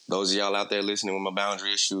 So those of y'all out there listening with my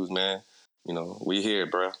boundary issues, man, we here,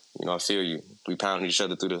 bro. I feel you. We pounding each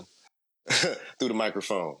other through the through the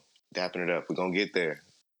microphone, dapping it up. We're gonna get there.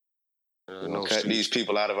 We're gonna cut these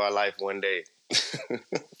people out of our life one day.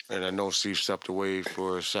 And I know Steve stepped away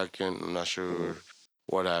for a second. I'm not sure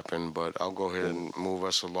what happened, but I'll go ahead and move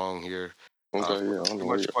us along here. Okay, yeah. Pretty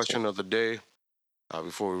much question of the day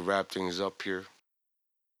before we wrap things up here.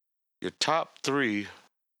 Your top 3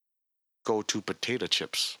 go-to potato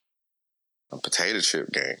chips. A potato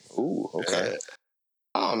chip game. Ooh, okay. Yeah.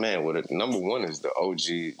 Oh man, well, the number 1 is the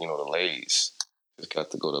OG. The Lay's. Just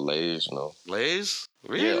got to go to Lay's. Lay's?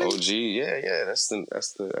 Really? Yeah, OG. Yeah. That's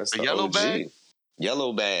the yellow OG. bag.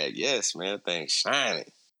 Yellow bag. Yes, man. That thing's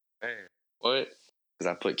shining. Man. What?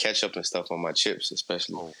 Because I put ketchup and stuff on my chips,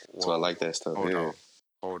 especially. So I like that stuff.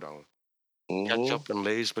 Hold on. Ketchup and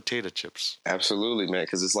Lay's potato chips. Absolutely, man.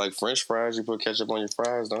 Because it's like French fries. You put ketchup on your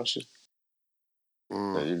fries, don't you?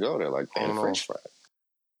 There you go. They're like French fries.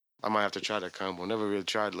 I might have to try that combo. Never really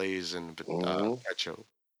tried Lay's and ketchup.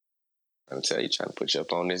 I'm telling you, trying to put you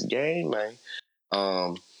up on this game, man.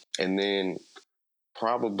 And then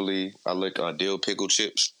probably I like dill pickle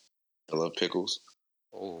chips. I love pickles.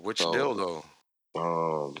 Oh, which dill though?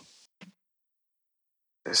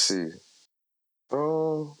 Let's see.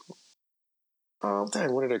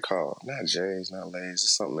 Dang, what are they called? Not Jay's, not Lay's.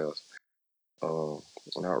 It's something else.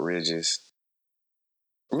 Not Ridges.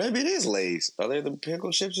 Maybe it is Lay's. Are they the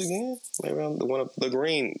pickle chips again? Maybe I'm the one up the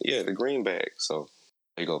green. Yeah, the green bag. So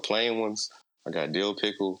there you go, plain ones. I got dill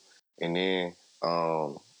pickle, and then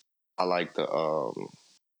I like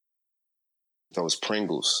those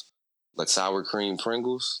Pringles, like sour cream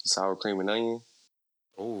Pringles, sour cream and onion.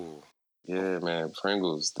 Oh, yeah, man,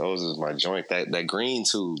 Pringles. Those is my joint. That green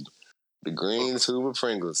tube, the green tube of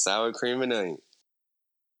Pringles, sour cream and onion.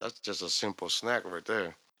 That's just a simple snack right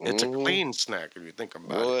there. It's a clean snack if you think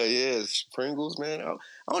about it. Boy, yes, Pringles, man. I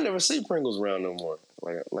don't never see Pringles around no more.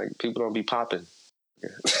 Like people don't be popping.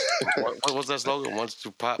 What was that slogan? Once you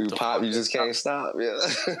pop, you just can't stop. Yeah,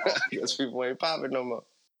 because people ain't popping no more.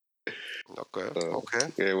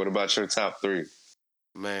 Okay. Yeah. What about your top 3?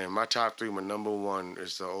 Man, my top 3. My number 1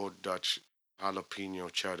 is the Old Dutch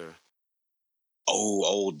jalapeno cheddar. Oh,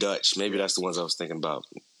 Old Dutch. Maybe that's the ones I was thinking about.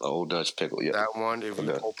 The Old Dutch pickle. Yeah. That one, if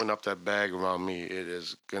you open up that bag around me, it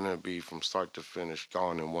is gonna be from start to finish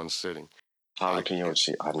gone in one sitting. Jalapeno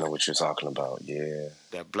cheese. I know what you're talking about. Yeah.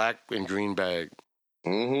 That black and green bag.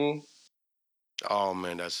 Mm-hmm. Oh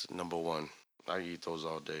man, that's number 1. I eat those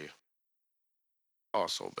all day. Oh,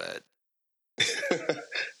 so bad.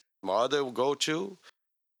 My other go-to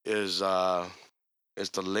is the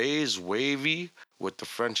Lay's wavy with the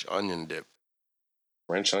French onion dip.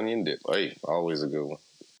 French onion dip. Hey, always a good one.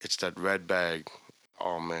 It's that red bag.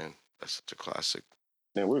 Oh man, that's such a classic.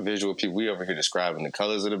 Man, we're visual people. We over here describing the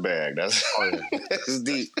colors of the bag. That's that's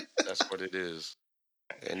deep. That's what it is.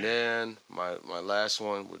 And then my last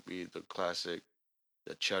one would be the classic,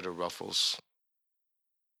 the cheddar ruffles.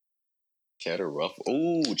 Cheddar ruffles.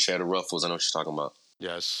 Ooh, cheddar ruffles. I know what you're talking about.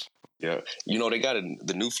 Yes. Yeah. They got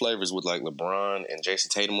the new flavors with like LeBron and Jason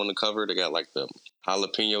Tatum on the cover. They got like the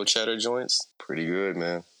jalapeno cheddar joints. Pretty good,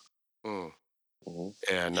 man. And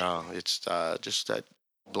it's just that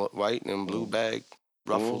white and blue bag,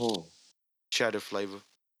 ruffles, cheddar flavor.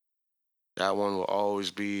 That one will always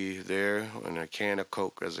be there in a can of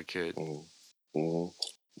Coke as a kid.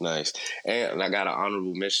 Nice. And I got an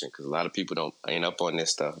honorable mention because a lot of people ain't up on this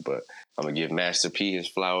stuff, but I'm going to give Master P his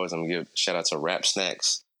flowers. I'm going to give a shout out to Rap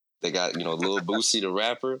Snacks. They got, Lil Boosie, the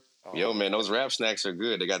rapper. Yo, man, those rap snacks are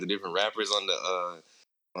good. They got the different rappers on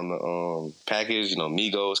the package,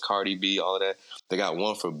 Migos, Cardi B, all of that. They got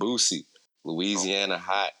one for Boosie, Louisiana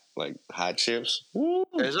hot chips. Woo.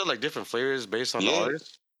 Is there like different flavors based on the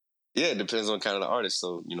artist? Yeah, it depends on kind of the artist.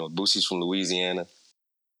 So, Boosie's from Louisiana.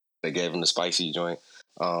 They gave him the spicy joint.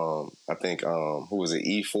 I think who was it?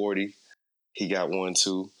 E40. He got one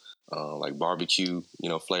too. Like barbecue,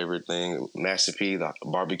 flavored thing. Master P, the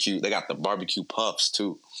barbecue. They got the barbecue puffs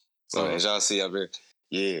too. So as y'all see up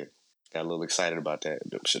here, got a little excited about that.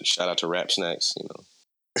 Shout out to Rap Snacks,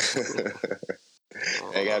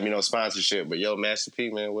 Ain't got me no sponsorship, but yo, Master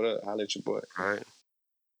P, man, what up? Holla at your boy. All right.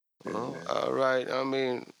 All right. I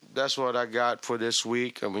mean, that's what I got for this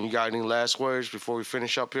week. I mean, you got any last words before we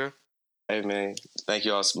finish up here? Hey, man. Thank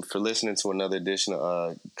you all for listening to another edition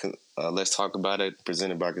of Let's Talk About It,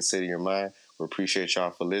 presented by Consider Your Mind. We appreciate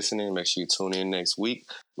y'all for listening. Make sure you tune in next week.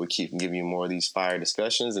 We'll keep giving you more of these fire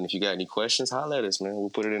discussions. And if you got any questions, holla at us, man.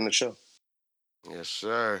 We'll put it in the show. Yes,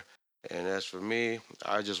 sir. And as for me,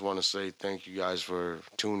 I just want to say thank you guys for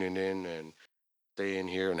tuning in and staying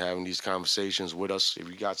here and having these conversations with us. If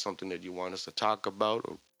you got something that you want us to talk about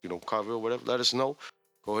or cover or whatever, let us know.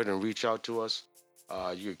 Go ahead and reach out to us.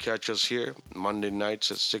 You can catch us here Monday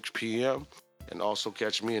nights at 6 p.m. and also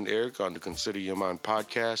catch me and Eric on the Consider Your Mind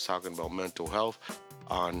podcast talking about mental health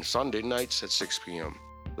on Sunday nights at 6 p.m.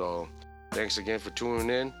 So thanks again for tuning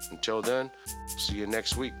in. Until then, see you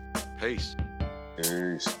next week. Peace.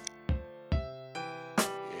 Peace. Yeah,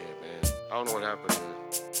 man. I don't know what happened to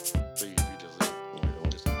Steve. He just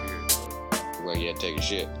disappeared. Well, you had to take a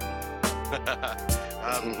shit.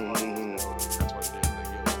 That's what it is. Like,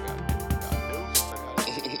 yo, got news.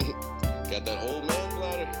 Got that old man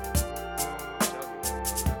bladder.